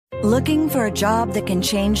Looking for a job that can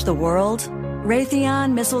change the world?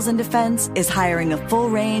 Raytheon Missiles and Defense is hiring a full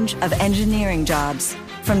range of engineering jobs.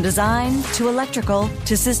 From design to electrical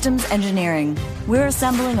to systems engineering, we're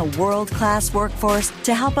assembling a world-class workforce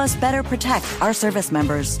to help us better protect our service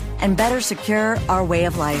members and better secure our way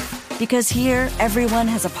of life. Because here, everyone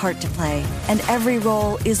has a part to play, and every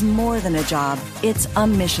role is more than a job. It's a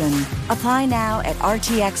mission. Apply now at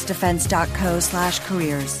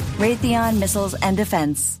rtxdefense.co/careers. Raytheon Missiles and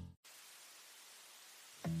Defense.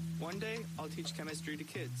 One day, I'll teach chemistry to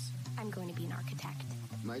kids. I'm going to be an architect.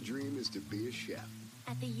 My dream is to be a chef.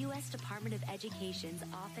 At the U.S. Department of Education's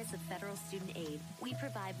Office of Federal Student Aid, we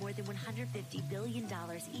provide more than $150 billion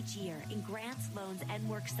each year in grants, loans, and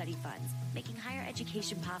work-study funds, making higher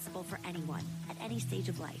education possible for anyone at any stage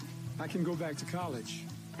of life. I can go back to college.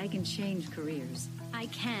 I can change careers. I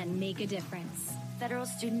can make a difference. Federal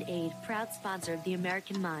Student Aid, proud sponsor of the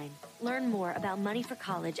American Mind. Learn more about money for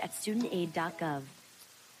college at studentaid.gov.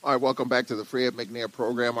 All right, welcome back to the Fred McNair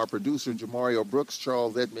program. Our producer, Jamario Brooks,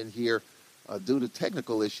 Charles Edmond here. Due to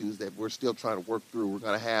technical issues that we're still trying to work through, we're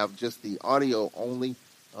going to have just the audio only.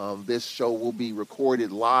 This show will be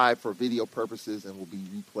recorded live for video purposes and will be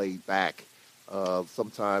replayed back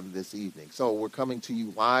sometime this evening. So we're coming to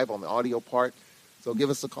you live on the audio part. So give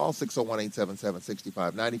us a call,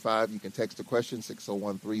 601-877-6595. You can text a question,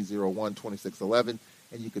 601-301-2611.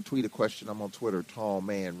 And you can tweet a question. I'm on Twitter, Tall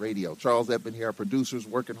Man Radio. Charles Edmond here, our producers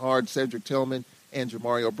working hard, Cedric Tillman and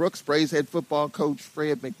Jamario Brooks. Braves head football coach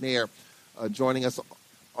Fred McNair joining us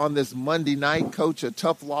on this Monday night. Coach, a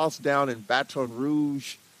tough loss down in Baton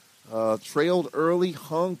Rouge. Trailed early,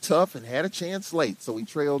 hung tough, and had a chance late. So we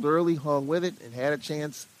trailed early, hung with it, and had a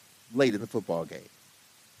chance late in the football game.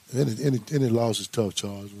 Any loss is tough,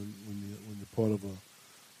 Charles. When you're part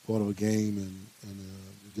of a game and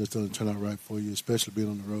it just doesn't turn out right for you, especially being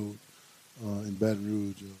on the road in Baton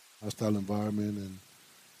Rouge, hostile environment,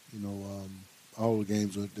 and all the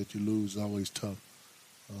games that you lose is always tough.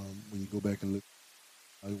 When you go back and look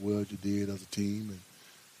how well you did as a team,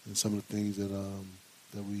 and some of the things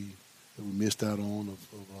that we missed out on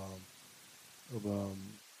of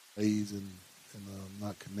plays and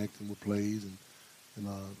not connecting with plays and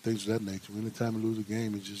things of that nature. Anytime you lose a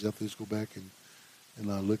game, you just have to go back and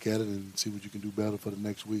look at it and see what you can do better for the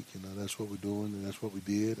next week. That's what we're doing, and that's what we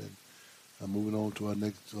did. And moving on to our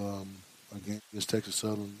next our game against Texas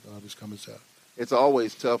Southern this coming Saturday. It's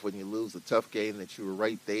always tough when you lose a tough game that you were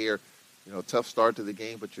right there. Tough start to the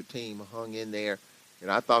game, but your team hung in there. And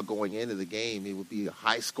I thought going into the game it would be a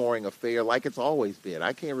high-scoring affair like it's always been.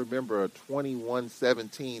 I can't remember a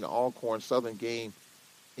 21-17 Alcorn Southern game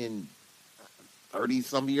in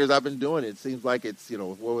 30-some years I've been doing it. It seems like it's,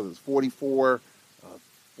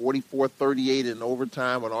 44-38 in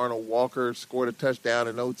overtime when Arnold Walker scored a touchdown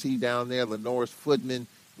in OT down there. Lenoris Footman,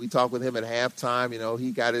 we talked with him at halftime.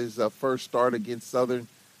 He got his first start against Southern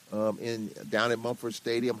down at Mumford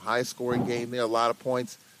Stadium. High-scoring game there, a lot of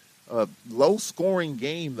points. Low-scoring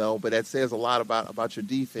game, though, but that says a lot about your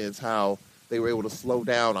defense, how they were able to slow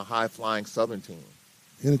down a high-flying Southern team.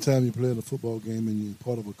 Anytime you play in a football game and you're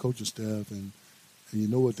part of a coaching staff and you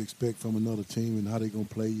know what to expect from another team and how they're going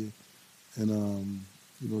to play you, and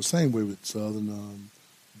same way with Southern,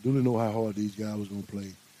 do know how hard these guys was going to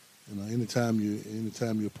play. And anytime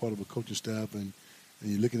you're part of a coaching staff and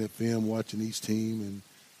you're looking at film, watching each team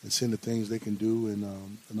and seeing the things they can do and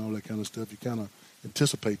all that kind of stuff, you kind of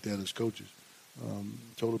anticipate that as coaches.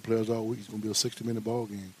 Told the players all week it's going to be a 60-minute ball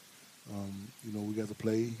game. We got to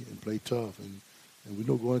play tough, and we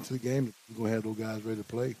know going into the game we're going to have those guys ready to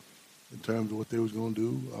play in terms of what they was going to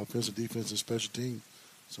do, offensive, defense, and special teams.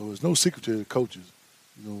 So there's no secret to the coaches,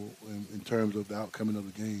 in terms of the outcome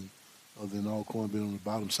of the game, other than Alcorn being on the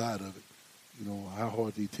bottom side of it. How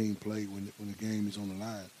hard the team play when the game is on the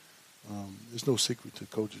line. There's no secret to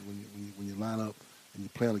coaches when you line up and you're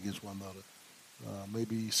playing against one another.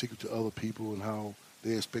 Maybe secret to other people and how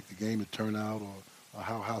they expect the game to turn out or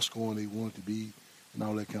how high scoring they want it to be and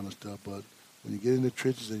all that kind of stuff. But when you get in the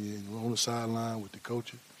trenches and you're on the sideline with the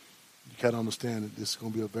coaches, you kind of understand that this is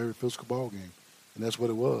going to be a very physical ball game. And that's what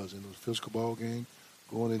it was. And it was a physical ball game.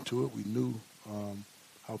 Going into it, we knew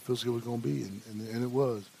how physical it was going to be, and it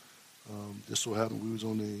was. Just so happened we was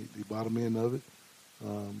on the bottom end of it.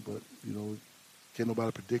 But, can't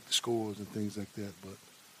nobody predict the scores and things like that. But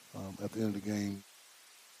at the end of the game.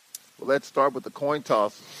 Well, let's start with the coin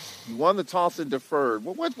toss. You won the toss and deferred.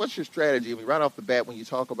 What's your strategy? Right off the bat, when you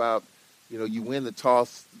talk about, you win the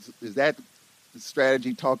toss, is that the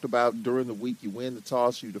strategy talked about during the week? You win the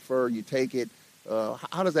toss, you defer, you take it.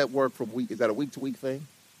 How does that work from week? Is that a week-to-week thing?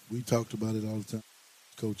 We talked about it all the time,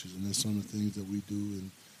 coaches, and that's some of the things that we do.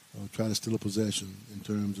 try to steal a possession in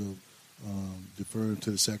terms of deferring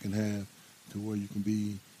to the second half to where you can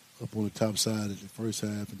be up on the top side at the first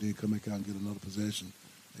half and then come back out and get another possession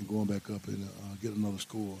and going back up and get another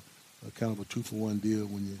score. Kind of a 2-for-1 deal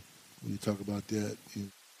when you talk about that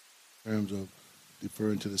in terms of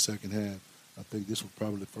deferring to the second half. I think this was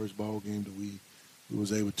probably the first ball game that we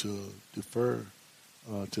was able to defer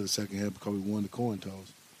to the second half because we won the coin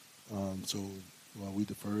toss. So we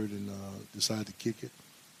deferred and decided to kick it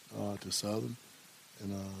to Southern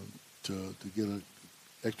and to get an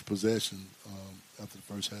extra possession after the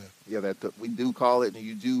first half. Yeah, we do call it, and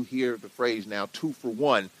you do hear the phrase now,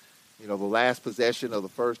 2-for-1. You know, the last possession of the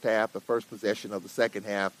first half, the first possession of the second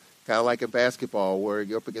half, kind of like in basketball where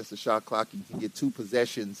you're up against the shot clock, you can get 2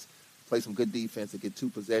 possessions, play some good defense, and get 2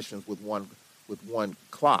 possessions with one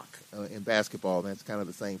clock in basketball. And that's kind of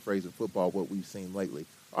the same phrase in football, what we've seen lately.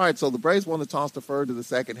 All right, so the Braves won the toss deferred to the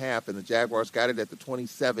second half, and the Jaguars got it at the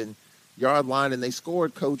 27-yard line, and they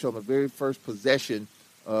scored, Coach, on the very first possession,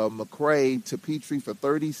 McCray to Petrie for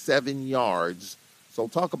 37 yards. So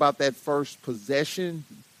talk about that first possession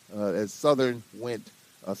as Southern went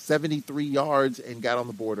 73 yards and got on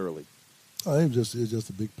the board early. It was just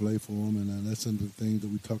a big play for them, and that's some of the things that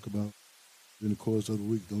we talk about during the course of the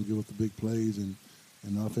week. Don't give up the big plays, and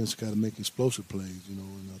the offense got to make explosive plays, you know,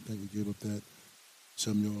 and I think we gave up that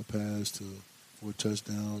 7-yard pass for a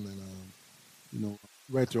touchdown, and, you know,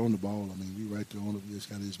 right there on the ball. I mean, we right there on it. We just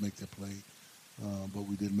got to make that play, but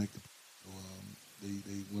we didn't make the play.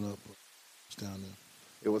 They went up down there.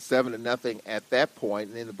 It was 7-0 at that point,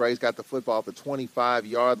 and then the Braves got the football at the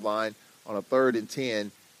 25-yard line on a 3rd and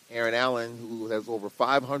 10. Aaron Allen, who has over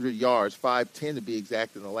 500 yards, 510 to be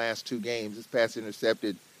exact, in the last 2 games. This pass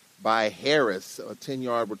intercepted by Harris, a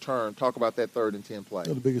 10-yard return. Talk about that 3rd and 10 play.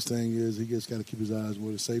 The biggest thing is he just got to keep his eyes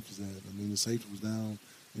where the safety's at. I mean, the safety was down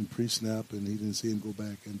in pre-snap, and he didn't see him go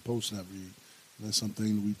back in post-snap read. And that's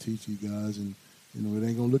something that we teach you guys, and, you know, it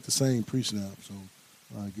ain't going to look the same pre-snap. So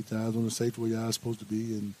get your eyes on the safety where your eyes supposed to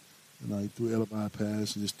be, and he threw an alibi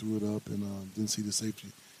pass and just threw it up and didn't see the safety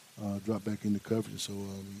drop back into coverage. So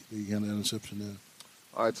he had an interception there.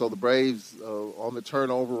 All right, so the Braves on the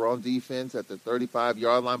turnover on defense at the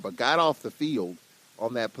 35-yard line, but got off the field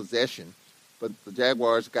on that possession. But the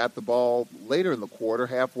Jaguars got the ball later in the quarter,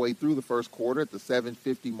 halfway through the first quarter at the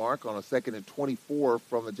 7:50 mark on a 2nd and 24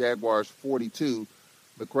 from the Jaguars' 42.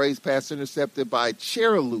 McRae's pass intercepted by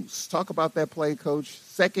Cheraloose. Talk about that play, Coach.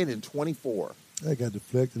 2nd and 24. They got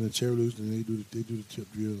deflected and Cheraloose, and they do the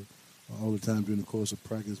chip drill all the time during the course of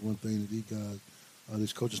practice. One thing that these guys,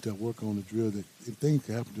 these coaches that work on the drill, that if things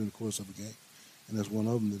can happen during the course of a game, and that's one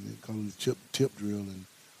of them. That they call it the tip drill, and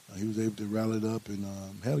he was able to rally it up and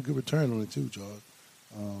had a good return on it too, Charles,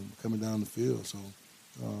 coming down the field. So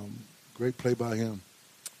great play by him.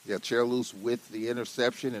 Yeah, Cheraloose with the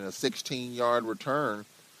interception and a 16-yard return.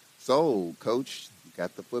 So, Coach, you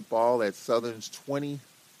got the football at Southern's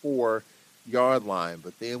 24-yard line.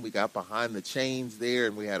 But then we got behind the chains there,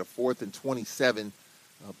 and we had a 4th and 27.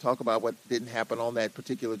 Talk about what didn't happen on that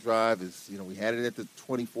particular drive. Is, you know, we had it at the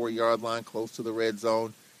 24-yard line, close to the red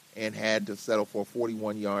zone, and had to settle for a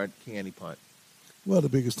 41-yard candy punt. Well, the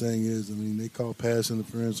biggest thing is, I mean, they called pass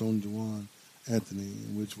interference on Juwan Anthony,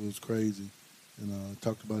 which was crazy. And I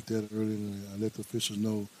talked about that earlier, and I let the officials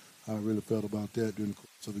know how I really felt about that during the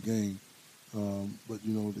course of the game. But,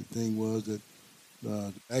 you know, the thing was that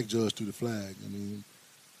the back judge threw the flag. I mean,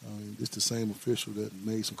 it's the same official that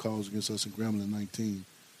made some calls against us in Grambling 19.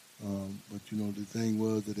 But, you know, the thing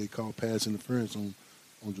was that they called pass interference on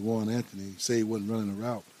Juwan Anthony. Say he wasn't running a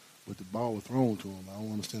route, but the ball was thrown to him. I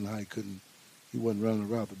don't understand how he wasn't running a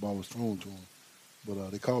route, the ball was thrown to him. But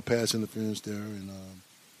they called pass interference there, and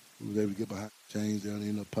we was able to get behind the chains there and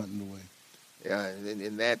ended up punting away. Yeah, and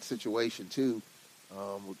in that situation, too,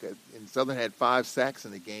 and Southern had 5 sacks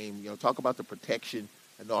in the game. You know, talk about the protection.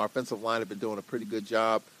 I know our offensive line have been doing a pretty good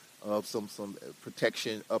job of some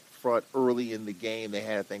protection up front early in the game. They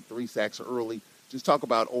had, I think, 3 sacks early. Just talk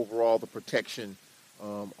about overall the protection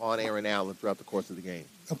on Aaron Allen throughout the course of the game.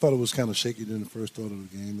 I thought it was kind of shaky during the first start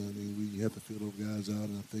of the game. I mean, we had to fill those guys out,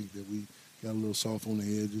 and I think that we got a little soft on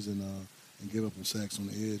the edges and gave up some sacks on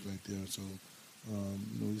the edge right there. So, you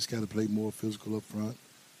know, we just got to play more physical up front,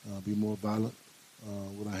 be more violent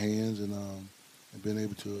with our hands, and being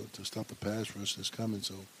able to stop the pass rush that's coming.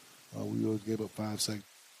 So we always gave up 5 sacks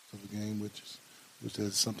of the game, which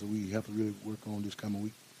is something we have to really work on this coming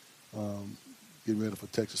week. Getting ready for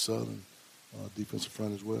Texas Southern defensive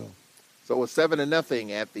front as well. So it's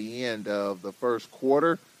 7-0 at the end of the first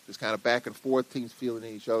quarter. Just kind of back and forth, teams feeling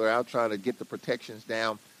each other out, trying to get the protections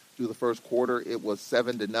down through the first quarter. It was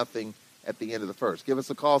 7-0 at the end of the first. Give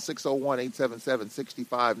us a call,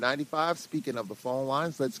 601-877-6595. Speaking of the phone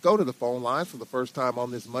lines, let's go to the phone lines for the first time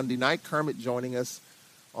on this Monday night. Kermit joining us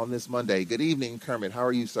on this Monday. Good evening, Kermit. How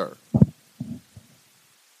are you, sir?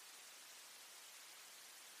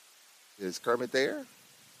 Is Kermit there?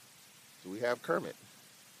 Do we have Kermit?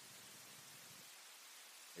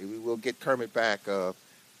 Maybe we'll get Kermit back. All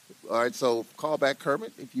right, so call back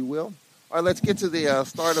Kermit, if you will. All right, let's get to the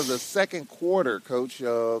start of the second quarter, Coach.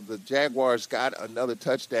 The Jaguars got another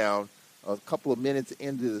touchdown a couple of minutes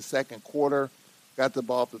into the second quarter. Got the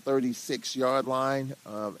ball at the 36-yard line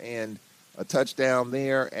and a touchdown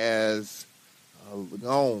there as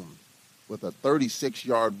Lagone with a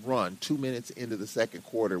 36-yard run 2 minutes into the second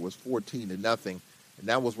quarter was 14-0. And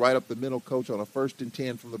that was right up the middle, Coach, on a 1st and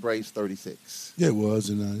 10 from the Braves 36. Yeah, it was,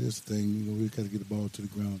 and that's the thing. We got to get the ball to the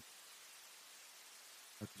ground.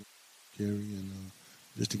 Carry and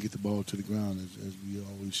just to get the ball to the ground as we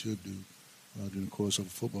always should do during the course of a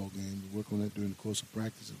football game. We work on that during the course of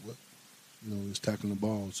practice as well. Is tackling the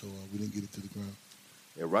ball, so we didn't get it to the ground.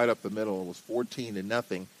 Yeah, right up the middle. It was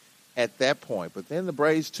 14-0 at that point. But then the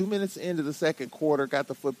Braves, 2 minutes into the second quarter, got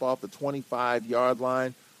the football at the 25-yard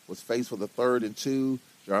line, was faced with a 3rd and 2.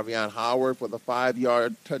 Jarvion Howard with a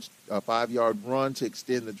 5-yard run to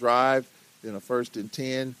extend the drive. Then a 1st and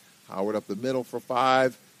 10. Howard up the middle for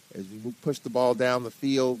 5. As we push the ball down the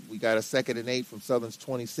field, we got a 2nd and 8 from Southern's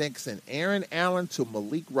 26, and Aaron Allen to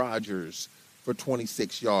Malik Rogers for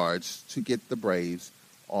 26 yards to get the Braves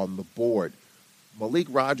on the board. Malik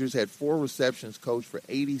Rogers had 4 receptions, Coach, for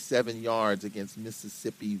 87 yards against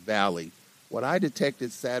Mississippi Valley. What I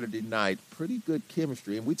detected Saturday night, pretty good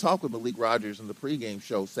chemistry, and we talked with Malik Rogers in the pregame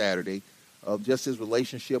show Saturday of just his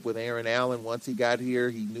relationship with Aaron Allen. Once he got here,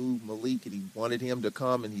 he knew Malik and he wanted him to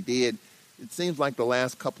come, and he did. It seems like the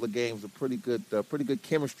last couple of games are pretty good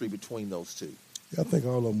chemistry between those two. Yeah, I think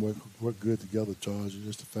all of them work good together, Charles. It's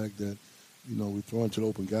just the fact that, we're throwing to the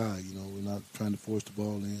open guy. We're not trying to force the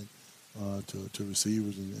ball in to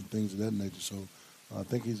receivers and things of that nature. So I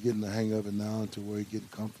think he's getting the hang of it now to where he's getting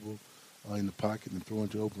comfortable in the pocket and throwing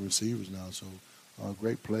to open receivers now. So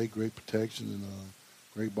great play, great protection, and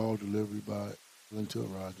great ball delivery by Lentil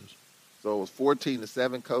Rogers. So it was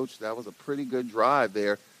 14-7, Coach. That was a pretty good drive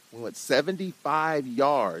there. We went 75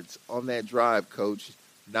 yards on that drive, Coach.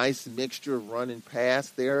 Nice mixture of run and pass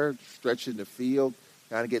there, stretching the field,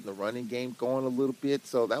 kind of getting the running game going a little bit.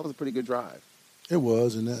 So that was a pretty good drive. It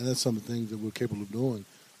was, and that's some of the things that we're capable of doing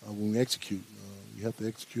when we execute. We have to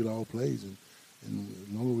execute all plays, and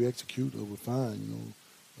the longer we execute, we're fine.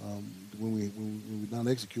 When we're not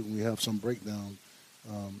executing, we have some breakdown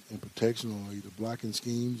in protection or either blocking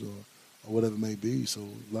schemes or whatever it may be. So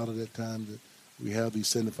a lot of that time that we have these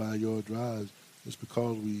 75-yard drives, it's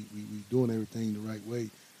because we doing everything the right way,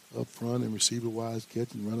 up front and receiver-wise,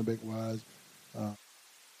 catching, running back-wise. That's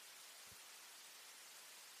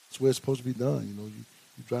where it's supposed to be done. You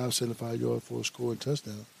drive 75 yards for a score and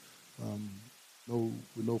touchdown,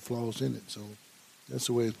 with no flaws in it. So that's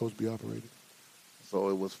the way it's supposed to be operated. So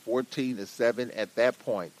it was 14-7 at that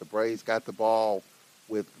point. The Braves got the ball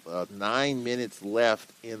with 9 minutes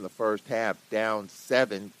left in the first half, down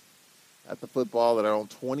 7. At the football at our own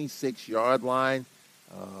 26-yard line.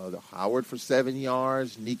 Howard for 7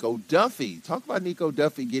 yards. Nico Duffy. Talk about Nico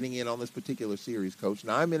Duffy getting in on this particular series, Coach.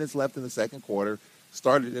 9 minutes left in the second quarter.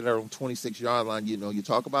 Started at our own 26-yard line. You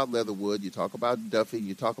talk about Leatherwood. You talk about Duffy.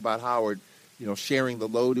 You talk about Howard, sharing the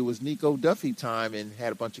load. It was Nico Duffy time and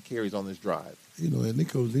had a bunch of carries on this drive. And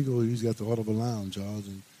Nico, he's got the heart of a lion, Charles,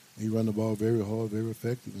 and he run the ball very hard, very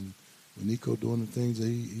effective. And when Nico doing the things that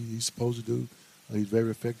he's supposed to do, he's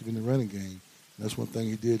very effective in the running game. That's one thing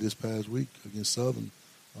he did this past week against Southern.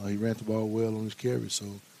 He ran the ball well on his carry. So,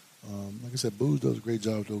 like I said, Booz does a great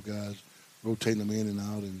job with those guys, rotating them in and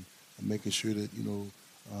out and making sure that,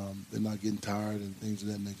 they're not getting tired and things of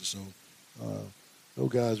that nature. So,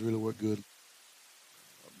 those guys really work good.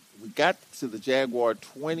 We got to the Jaguar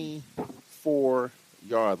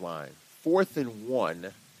 24-yard line. 4th and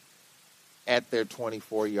 1 at their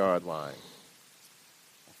 24-yard line.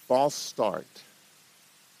 A false start.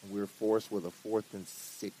 We were forced with a 4th and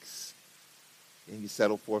 6. Then you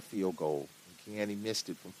settle for a field goal. And Canny missed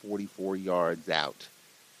it from 44 yards out.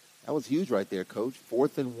 That was huge right there, Coach.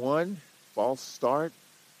 4th and 1, false start.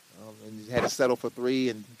 And you had to settle for 3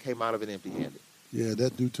 and came out of it empty-handed. Yeah,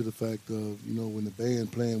 that due to the fact of, when the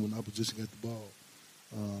band playing, when the opposition got the ball,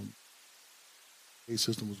 the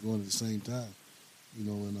system was going at the same time.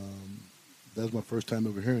 And that was my first time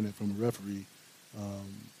ever hearing it from a referee.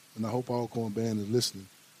 And I hope Alcorn Band is listening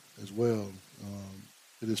as well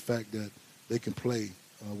to this fact that they can play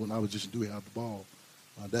when opposition do have the ball.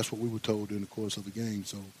 That's what we were told during the course of the game.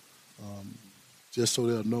 So just so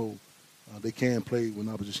they'll know they can play when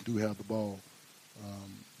opposition do have the ball.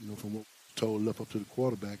 From what we're told, left up to the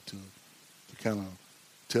quarterback to kind of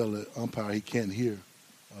tell the umpire he can't hear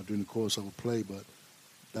during the course of a play, but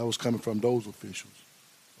that was coming from those officials.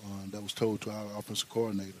 That was told to our offensive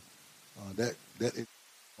coordinator. That is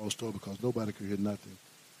all story because nobody could hear nothing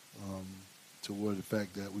toward the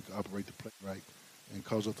fact that we could operate the play right and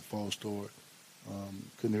cause us to fall short.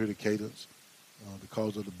 Couldn't hear the cadence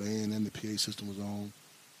because of the band and the PA system was on.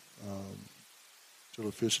 So the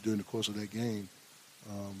official during the course of that game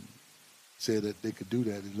said that they could do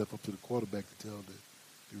that. They left up to the quarterback to tell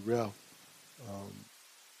the ref,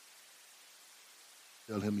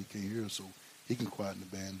 tell him he can't hear, so he can quieten the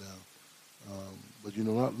band down. But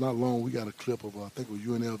not long we got a clip of I think it was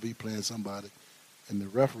UNLV playing somebody, and the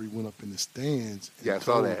referee went up in the stands. And I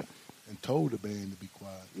saw that. And told the band to be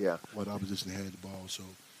quiet. Yeah. While the opposition had the ball. So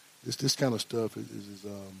this kind of stuff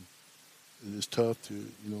is tough to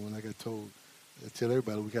And like I tell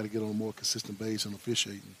everybody we got to get on a more consistent base on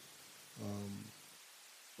officiating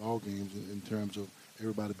ball games in terms of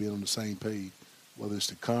everybody being on the same page, whether it's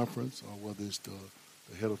the conference or whether it's the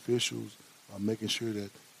head officials, making sure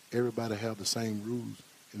that everybody have the same rules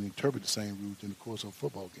and interpret the same rules in the course of a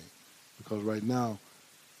football game. Because right now,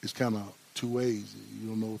 it's kind of two ways. You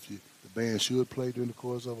don't know if the band should play during the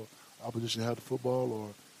course of an opposition have the football,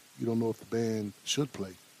 or you don't know if the band should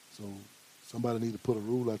play. So somebody need to put a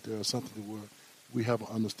rule out there or something to where we have an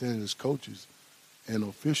understanding as coaches and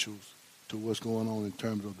officials to what's going on in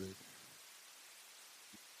terms of the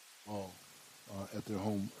ball at a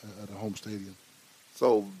home stadium.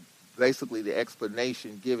 So basically the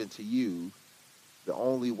explanation given to you, the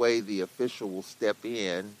only way the official will step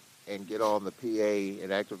in and get on the PA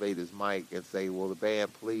and activate his mic and say, well, the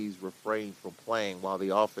band, please refrain from playing while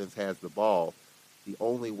the offense has the ball. The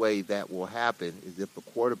only way that will happen is if the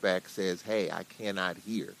quarterback says, hey, I cannot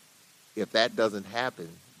hear. If that doesn't happen,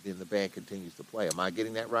 then the band continues to play. Am I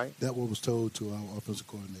getting that right? That what was told to our offensive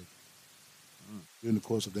coordinator during the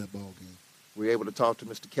course of that ball game. Were you able to talk to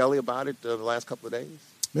Mr. Kelly about it the last couple of days?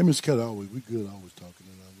 Me and Mr. Kelly always talking.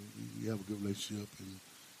 We have a good relationship, and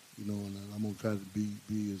I'm gonna try to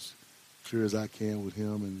be as clear as I can with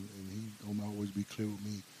him, and he gonna always be clear with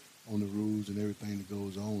me on the rules and everything that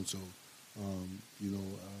goes on. So,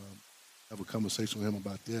 have a conversation with him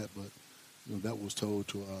about that. But that was told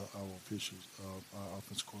to our officials, our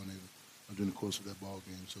offensive coordinator, during the course of that ball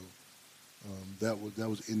game. So that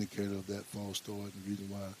was indicator of that false start, and the reason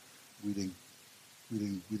why we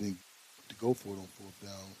didn't go for it on fourth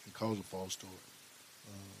down and cause a false start.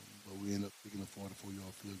 But we ended up picking a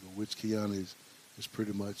 44-yard field goal, which Keanu is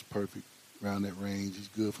pretty much perfect around that range. He's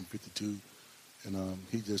good from 52. And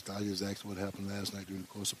I just asked what happened last night during the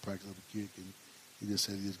course of practice of the kick, and he just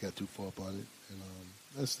said he just got too far up on it. And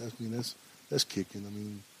that's kicking. I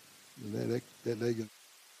mean, that leg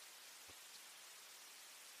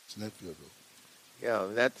it's that field goal.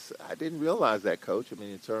 Yeah, I didn't realize that, Coach. I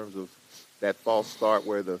mean, in terms of that false start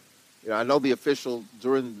where I know the official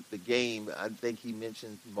during the game, I think he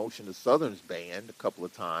motioned the Southern's band a couple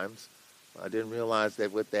of times. I didn't realize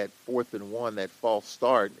that with that 4th and 1, that false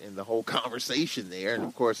start and the whole conversation there. And,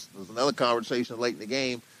 of course, there was another conversation late in the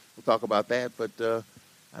game. We'll talk about that. But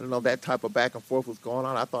I don't know, that type of back and forth was going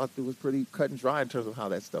on. I thought it was pretty cut and dry in terms of how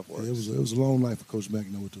that stuff works. Yeah, it was a long night for Coach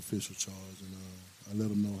McNair with the official charge, and I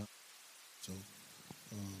let him know.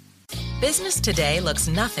 Business today looks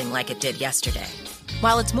nothing like it did yesterday.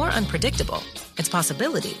 While it's more unpredictable, its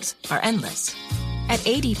possibilities are endless. At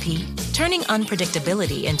ADP, turning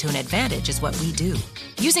unpredictability into an advantage is what we do.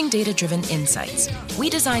 Using data-driven insights, we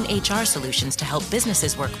design HR solutions to help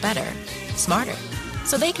businesses work better, smarter,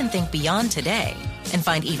 so they can think beyond today and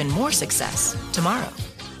find even more success tomorrow.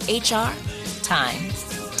 HR, time,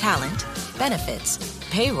 talent, benefits,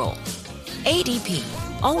 payroll. ADP,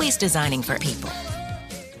 always designing for people.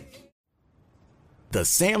 The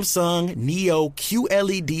Samsung Neo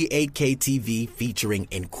QLED 8K TV featuring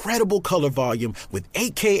incredible color volume with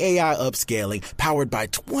 8K AI upscaling powered by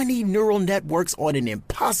 20 neural networks on an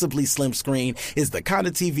impossibly slim screen is the kind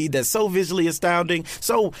of TV that's so visually astounding,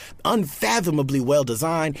 so unfathomably well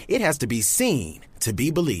designed, it has to be seen to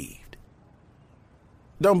be believed.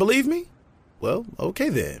 Don't believe me? Well, okay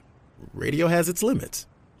then. Radio has its limits.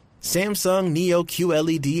 Samsung Neo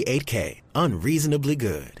QLED 8K, unreasonably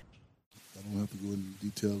good. I don't have to go into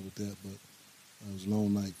details with that, but it was a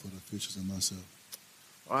long night for the officials and myself.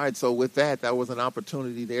 All right, so with that was an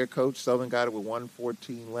opportunity there, Coach. Southern got it with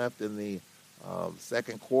 1:14 left in the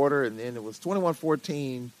second quarter, and then it was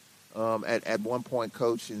 21-14 at one point,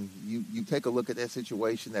 Coach. And you take a look at that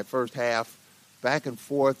situation, that first half, back and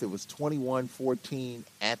forth. It was 21-14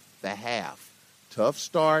 at the half. Tough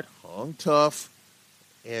start, hung tough,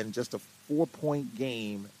 and just a 4-point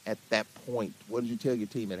game at that point. What did you tell your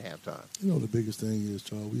team at halftime? You know, the biggest thing is,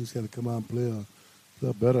 Charles, we just got to come out and play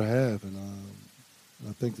a better half. And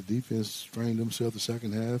I think the defense strained themselves the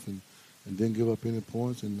second half and didn't give up any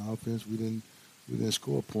points. And the offense, we didn't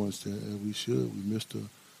score points there, and we should. We missed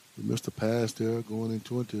a pass there going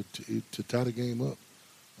into it to tie the game up,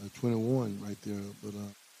 21 right there. But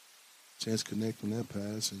chance to connect on that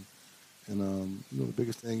pass. And you know, the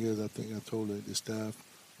biggest thing is, I think I told the staff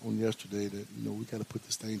on yesterday that, you know, we got to put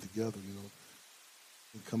this thing together. You know,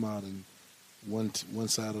 we come out and one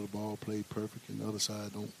side of the ball play perfect, and the other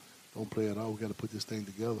side don't play at all. We got to put this thing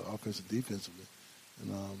together, offensive, defensively, and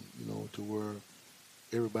you know, to where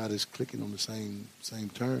everybody's clicking on the same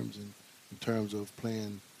terms, and in terms of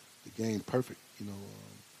playing the game perfect. You know,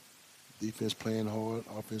 defense playing hard,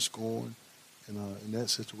 offense scoring, and in that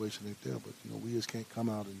situation right there. But you know, we just can't come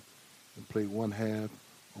out and play one half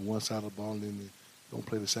on one side of the ball and then don't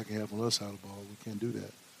play the second half on the other side of the ball. We can't do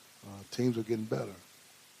that. Teams are getting better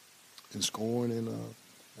in scoring and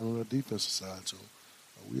on the defensive side. So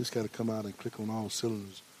we just got to come out and click on all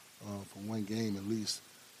cylinders for one game at least.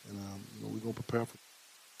 And you know, we're gonna prepare for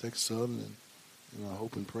Texas Southern, and you know, I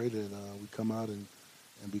hope and pray that we come out and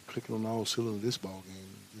be clicking on all cylinders this ball game.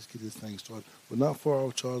 Just get this thing started. We're not far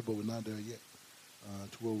off, Charles, but we're not there yet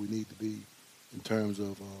to where we need to be in terms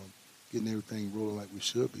of getting everything rolling like we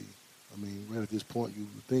should be. I mean, right at this point, you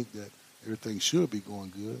would think that everything should be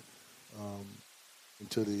going good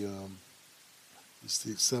until the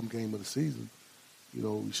seventh game of the season. You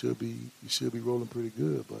know, we should be rolling pretty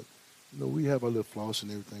good. But you know, we have our little flaws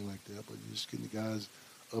and everything like that. But just getting the guys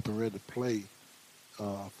up and ready to play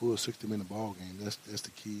a full 60-minute ball game, that's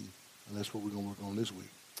the key, and that's what we're gonna work on this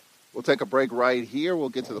week. We'll take a break right here. We'll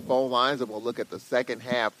get to the phone lines, and we'll look at the second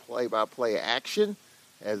half play-by-play action,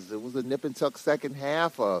 as it was a nip-and-tuck second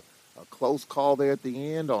half, a close call there at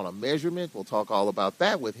the end on a measurement. We'll talk all about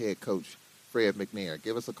that with head coach Fred McNair.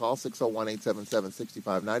 Give us a call,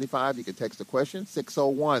 601-877-6595. You can text a question,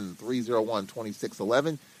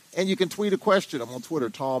 601-301-2611. And you can tweet a question. I'm on Twitter,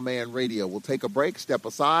 Tall Man Radio. We'll take a break, step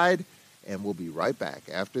aside, and we'll be right back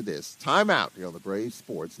after this. Timeout here on the Brave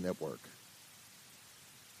Sports Network.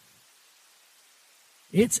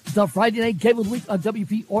 It's the Friday Night Game of the Week on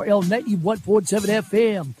WPRL 91.7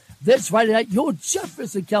 FM. This Friday night, your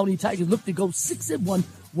Jefferson County Tigers look to go 6-1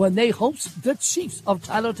 when they host the Chiefs of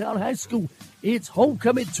Tylertown High School. It's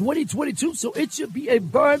homecoming 2022, so it should be a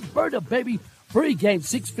burner, baby. Pre-game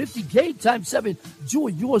 6:50, game time 7.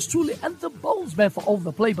 Join yours truly and the Bowlesman for all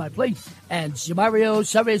the play-by-play. And Jamario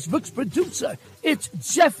Chavez Brooks, producer. It's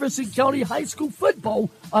Jefferson County High School football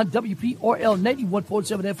on WPRL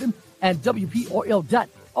 91.7 FM and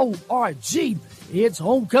WPRL.org. It's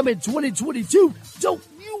homecoming 2022. Don't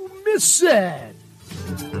you miss it.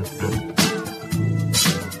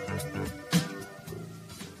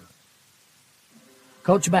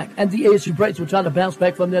 Coach Mack and the ASU Braves will try to bounce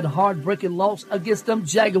back from that hard-breaking loss against them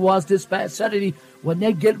Jaguars this past Saturday when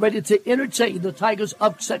they get ready to entertain the Tigers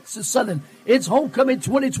of Texas Southern. It's homecoming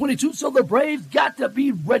 2022, so the Braves got to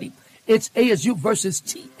be ready. It's ASU versus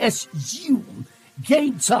TSU.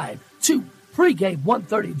 Game time 2. Pre-game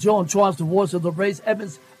 1:30. John Charles, the voice of the Braves,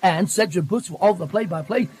 Evans, and Cedric Boots for all the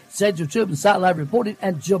play-by-play. Cedric Chilton, sideline reporting,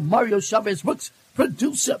 and Jamario Chavez Brooks,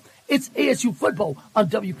 producer. It's ASU football on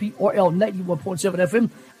WPRL 91.7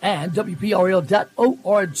 FM and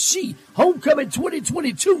WPRL.org. Homecoming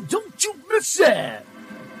 2022. Don't you miss it.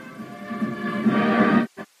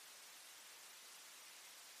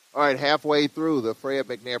 All right, halfway through the Fred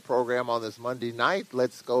McNair program on this Monday night.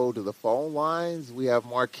 Let's go to the phone lines. We have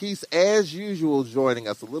Marquise, as usual, joining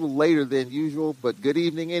us a little later than usual, but good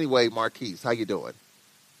evening anyway, Marquise. How you doing?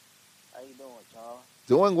 How you doing, Charles?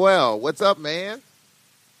 Doing well. What's up, man?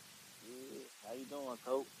 How you doing,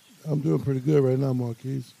 Coach? I'm doing pretty good right now,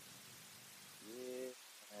 Marquise. Yeah,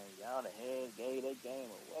 man, y'all the head gave that game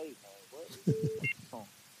away, man. What?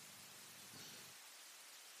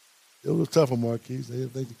 It was tough on Marquise. They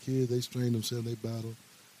think the kids, they strained themselves, they battled.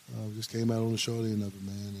 Just came out on the short end of it,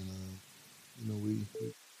 man. And, you know, we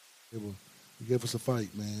gave us a fight,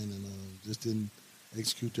 man, and just didn't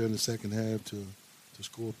execute there in the second half to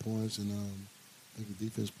score points. And I think the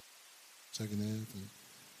defense second half, and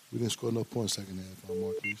we didn't score enough points second half on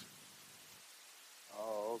Marquise.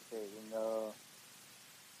 Oh, okay. And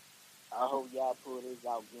I hope y'all pull this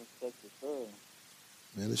out against Texas Southern.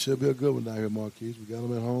 Man, it should be a good one down here, Marquise. We got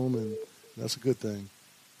them at home, and that's a good thing.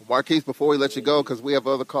 Well, Marquise, before we let you go, because we have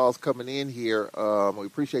other calls coming in here, we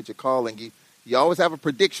appreciate you calling. You always have a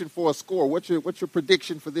prediction for a score. What's your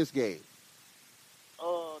prediction for this game?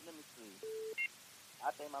 Let me see.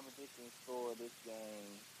 I think my my prediction score this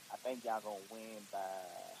game, I think y'all gonna win by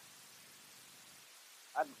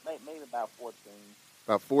maybe about 14.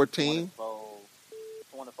 About 14?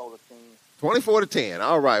 24 to 10. 24 to 10.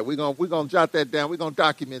 All right, we're gonna jot that down. We're gonna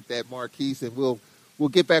document that, Marquise, and we'll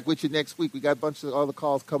get back with you next week. We got a bunch of other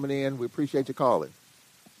calls coming in. We appreciate you calling.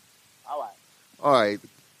 All right.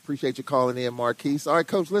 Appreciate you calling in, Marquise. All right,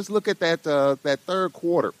 Coach, let's look at that third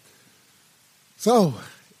quarter. So,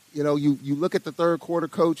 you look at the third quarter,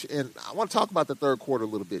 Coach, and I want to talk about the third quarter a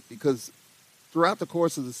little bit because throughout the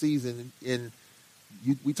course of the season,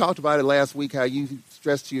 we talked about it last week, how you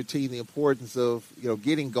stressed to your team the importance of,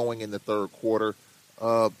 getting going in the third quarter,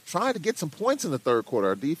 trying to get some points in the third quarter.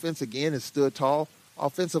 Our defense, again, has stood tall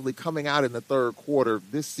offensively coming out in the third quarter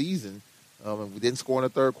this season. And we didn't score in the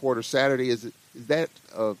third quarter Saturday. Is that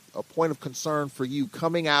a point of concern for you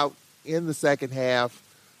coming out in the second half,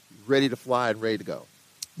 ready to fly and ready to go?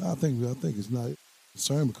 No, I think it's not a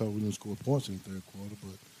concern because we didn't score points in the third quarter,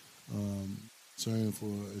 but concern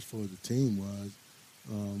as far as the team was,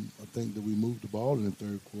 I think that we moved the ball in the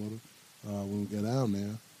third quarter when we got down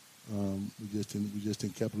there. We just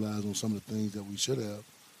didn't capitalize on some of the things that we should have.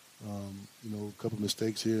 A couple of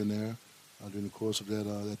mistakes here and there during the course of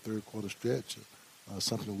that third quarter stretch.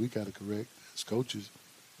 Something that we got to correct as coaches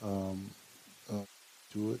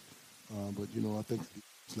to it. But I think,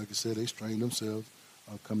 like I said, they strained themselves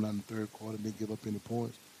coming out in the third quarter and didn't give up any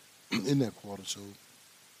points in that quarter. So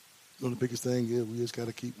the biggest thing is we just got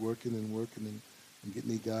to keep working and getting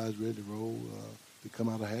these guys ready to roll to come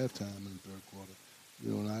out of halftime in the third quarter.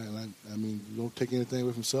 I mean, we don't take anything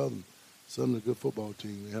away from Southern. Southern is a good football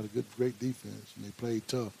team. They had a great defense, and they played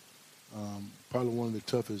tough. Probably one of the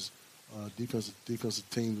toughest defensive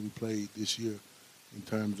teams we played this year in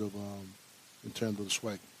terms of the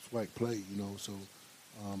SWAC play. So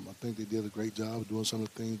I think they did a great job of doing some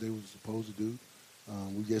of the things they were supposed to do.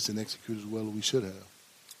 We just didn't execute as well as we should have.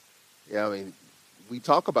 Yeah, I mean, we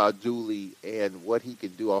talk about Dooley and what he can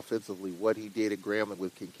do offensively, what he did at Grambling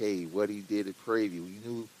with Kincaid, what he did at Prairie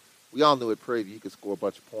View. We all knew at Prairie View he could score a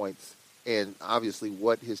bunch of points, and obviously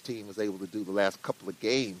what his team was able to do the last couple of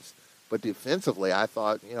games. But defensively, I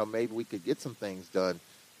thought maybe we could get some things done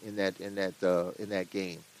in that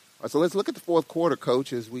game. All right, so let's look at the fourth quarter,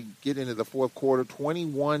 Coach. As we get into the fourth quarter,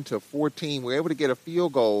 21-14, we're able to get a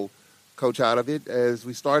field goal, Coach, out of it as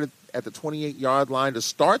we started at the 28-yard line to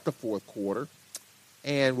start the fourth quarter.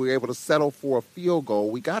 And we were able to settle for a field goal.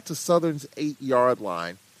 We got to Southern's 8-yard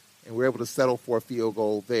line, and we were able to settle for a field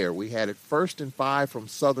goal there. We had it 1st and 5 from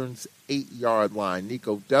Southern's 8-yard line.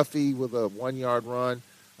 Nico Duffy with a 1-yard run,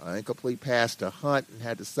 incomplete pass to Hunt, and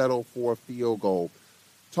had to settle for a field goal.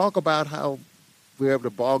 Talk about how we were able to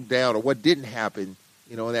bog down, or what didn't happen,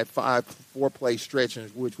 in that 4-play stretch in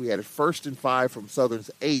which we had it 1st and 5 from Southern's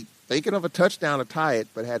 8, thinking of a touchdown to tie it,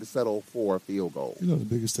 but had to settle for a field goal. The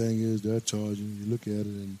biggest thing is they're charging. You look at it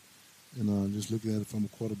and just looking at it from a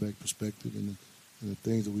quarterback perspective and the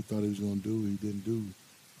things that we thought he was going to do, he didn't do.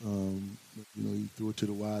 He threw it to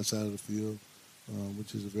the wide side of the field,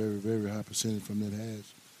 which is a very, very high percentage from that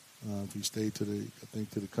hash. If he stayed to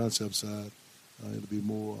the concept side, it'll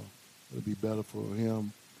be better for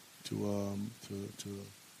him to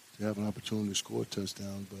have an opportunity to score a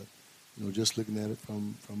touchdown. But just looking at it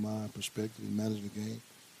from my perspective and managing the game,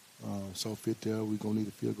 saw fit there. We're going to need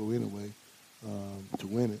a field goal anyway to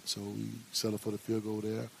win it. So we settled for the field goal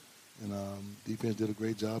there. And defense did a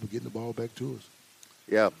great job of getting the ball back to us.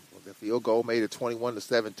 Yeah, the field goal made it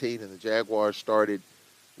 21-17, and the Jaguars started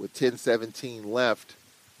with 10-17 left.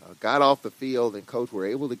 Got off the field, and, Coach, were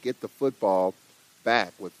able to get the football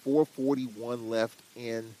back with 4:41 left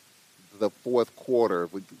in the fourth quarter.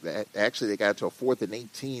 Actually, they got to a 4th and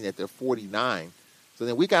 18 at their 49. So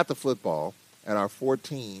then we got the football at our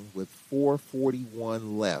 14 with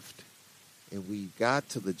 4:41 left. And we got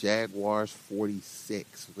to the Jaguars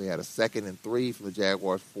 46. We had a 2nd and 3 from the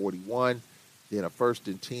Jaguars 41. Then a 1st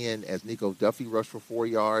and 10 as Nico Duffy rushed for 4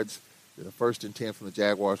 yards. Then a 1st and 10 from the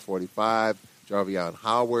Jaguars 45. Jarvion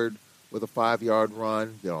Howard with a 5-yard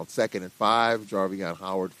run. Then on 2nd and 5, Jarvion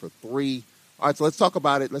Howard for 3. All right, so let's talk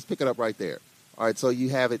about it. Let's pick it up right there. All right, so you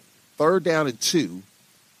have it 3rd down and 2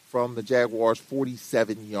 from the Jaguars'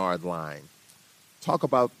 47-yard line. Talk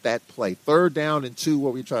about that play. 3rd down and 2,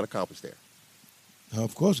 what were you trying to accomplish there?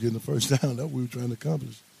 Of course, getting the first down. That's what we were trying to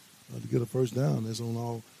accomplish, to get a first down. That's on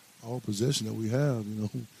all possession that we have.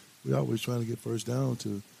 We're always trying to get first down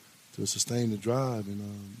to sustain the drive.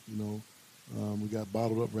 And, we got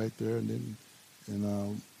bottled up right there and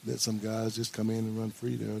let some guys just come in and run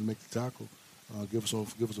free there and make the tackle. Give us a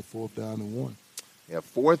 4th down and 1. Yeah,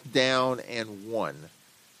 4th down and 1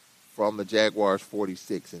 from the Jaguars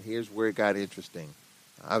 46. And here's where it got interesting.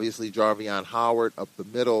 Obviously, Jarvion Howard up the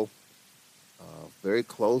middle, very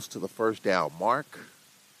close to the first down mark.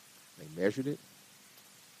 They measured it,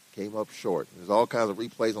 came up short. There's all kinds of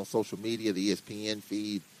replays on social media, the ESPN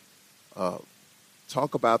feed.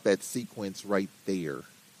 Talk about that sequence right there.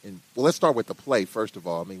 And well, let's start with the play, first of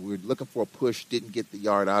all. I mean, we were looking for a push, didn't get the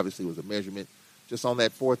yard. Obviously, it was a measurement. Just on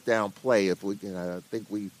that fourth down play, if we can, I think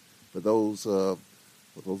for those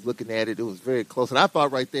looking at it, it was very close. And I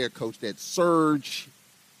thought right there, Coach, that surge,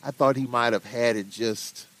 I thought he might have had it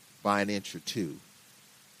just by an inch or two.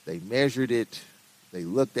 They measured it, they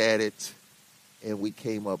looked at it, and we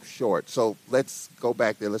came up short. So let's go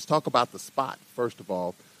back there. Let's talk about the spot, first of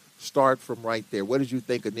all. Start from right there. What did you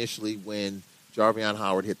think initially when Jarvion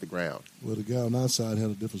Howard hit the ground? Well, the guy on our side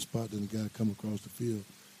had a different spot than the guy coming across the field.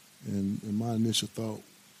 And my initial thought,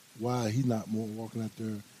 why he not more walking out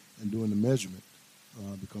there and doing the measurement?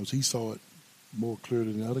 Because he saw it more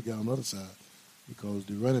clearly than the other guy on the other side. Because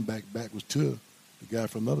the running back was to the guy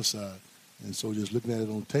from the other side. And so just looking at it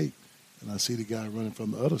on tape, and I see the guy running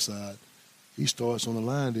from the other side, he starts on the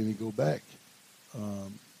line, then he go back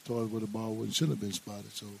towards where the ball shouldn't have been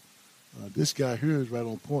spotted. So this guy here is right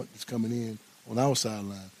on point. He's coming in on our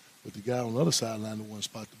sideline, but the guy on the other sideline the one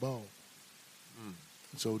spot the ball.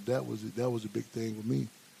 So that was a big thing with me.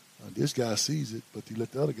 This guy sees it, but he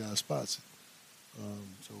let the other guy spots it.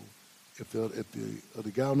 So if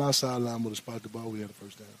the guy on our sideline would have spotted the ball, we had a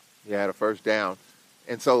first down. You had a first down.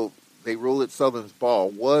 And so they ruled it Southern's ball.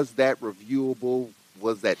 Was that reviewable?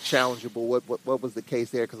 Was that challengeable? What was the case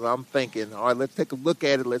there? Because I'm thinking, all right, let's take a look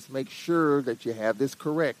at it. Let's make sure that you have this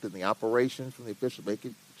correct in the operations from the official.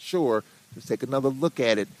 Making sure. Just take another look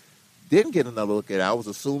at it. Didn't get another look at it. I was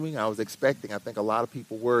assuming, I was expecting. I think a lot of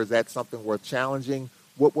people were. Is that something worth challenging?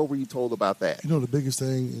 What were you told about that? You know, the biggest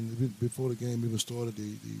thing, and before the game even started,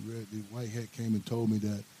 the white hat came and told me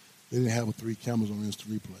that they didn't have 3 cameras on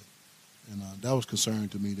instant replay. And that was concerning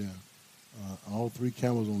to me there. All 3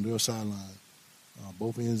 cameras on their sideline,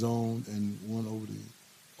 both end zone and one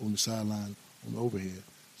on the sideline on the overhead.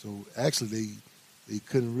 So actually they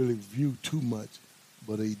couldn't really view too much,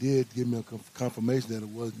 but they did give me a confirmation that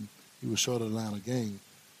he was short of the line of game.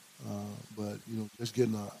 But, you know, just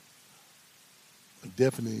getting a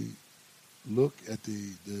definite look at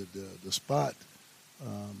the spot,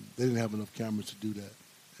 they didn't have enough cameras to do that.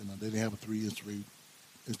 And they didn't have 3 instant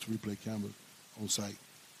replay cameras on site.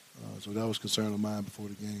 So that was a concern of mine before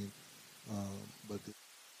the game. But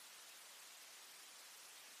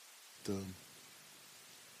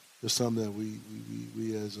it's something that we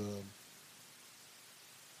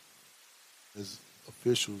as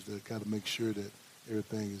officials that got to make sure that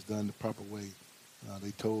everything is done the proper way.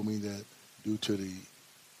 They told me that due to the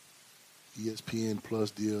ESPN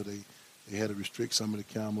Plus deal, they had to restrict some of the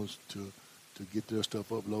cameras to get their stuff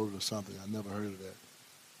uploaded or something. I never heard of that.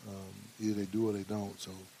 Either they do or they don't.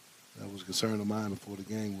 So that was a concern of mine before the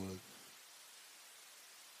game was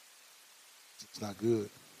it's not good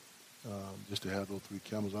just to have those 3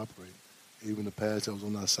 cameras operating. Even the pass that was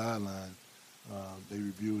on our sideline, they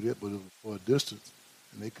reviewed it, but it was for a distance,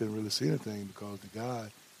 and they couldn't really see anything because the guy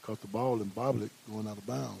caught the ball and bobbled it going out of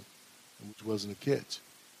bounds, which wasn't a catch.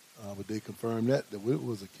 But they confirmed that it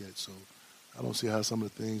was a catch. So I don't see how some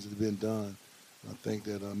of the things that have been done. I think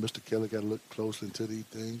that Mr. Kelly got to look closely into these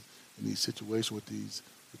things in these situations with these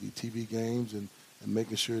TV games and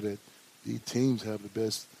making sure that these teams have the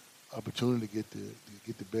best opportunity to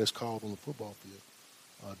get the best calls on the football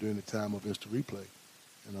field during the time of instant replay.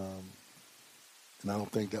 And I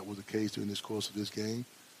don't think that was the case during this course of this game.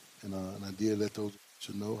 And I did let those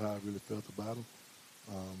should know how I really felt about them.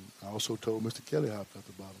 I also told Mr. Kelly how I felt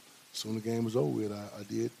about him. As soon as the game was over with, I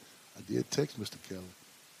did text Mr. Kelly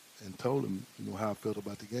and told him, you know, how I felt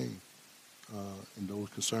about the game and those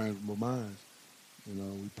concerns were mine. You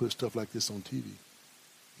know, we put stuff like this on TV,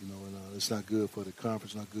 you know, and it's not good for the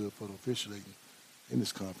conference, not good for the officiating in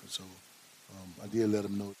this conference. So I did let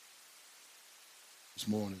him know this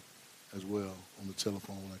morning as well on the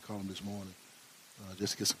telephone when I called him this morning,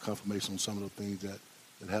 just to get some confirmation on some of the things that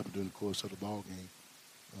happened during the course of the ball game.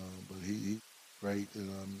 But he great, and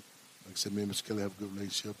like I said, me and Mr. Kelly have a good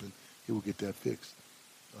relationship, and he will get that fixed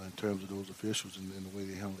in terms of those officials and the way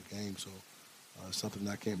they handle the game. So it's something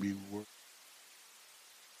that can't be worked.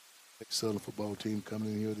 Southern football team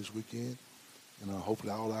coming in here this weekend, and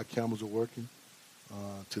hopefully all our cameras are working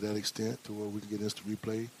to that extent to where we can get instant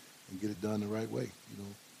replay and get it done the right way. You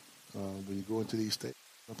know, when you go into these states,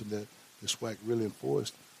 something that the SWAC really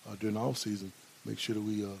enforced during the off season, make sure that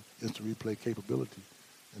we instant replay capability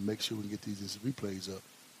and make sure we can get these instant replays up.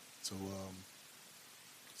 So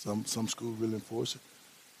some schools really enforce it,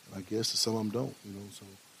 and I guess some of them don't. You know, so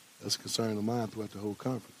That's a concern of mine throughout the whole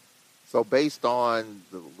conference. So based on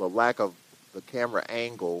the lack of the camera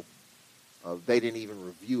angle, they didn't even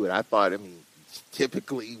review it. I thought,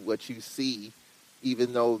 typically what you see,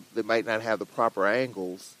 even though they might not have the proper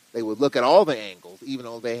angles, they would look at all the angles, even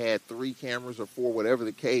though they had 3 cameras or 4, whatever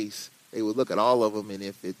the case. They would look at all of them, and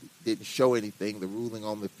if it didn't show anything, the ruling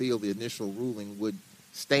on the field, the initial ruling, would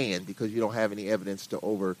stand because you don't have any evidence to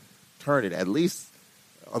overturn it. At least,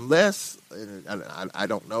 unless, and I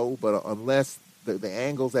don't know, but unless the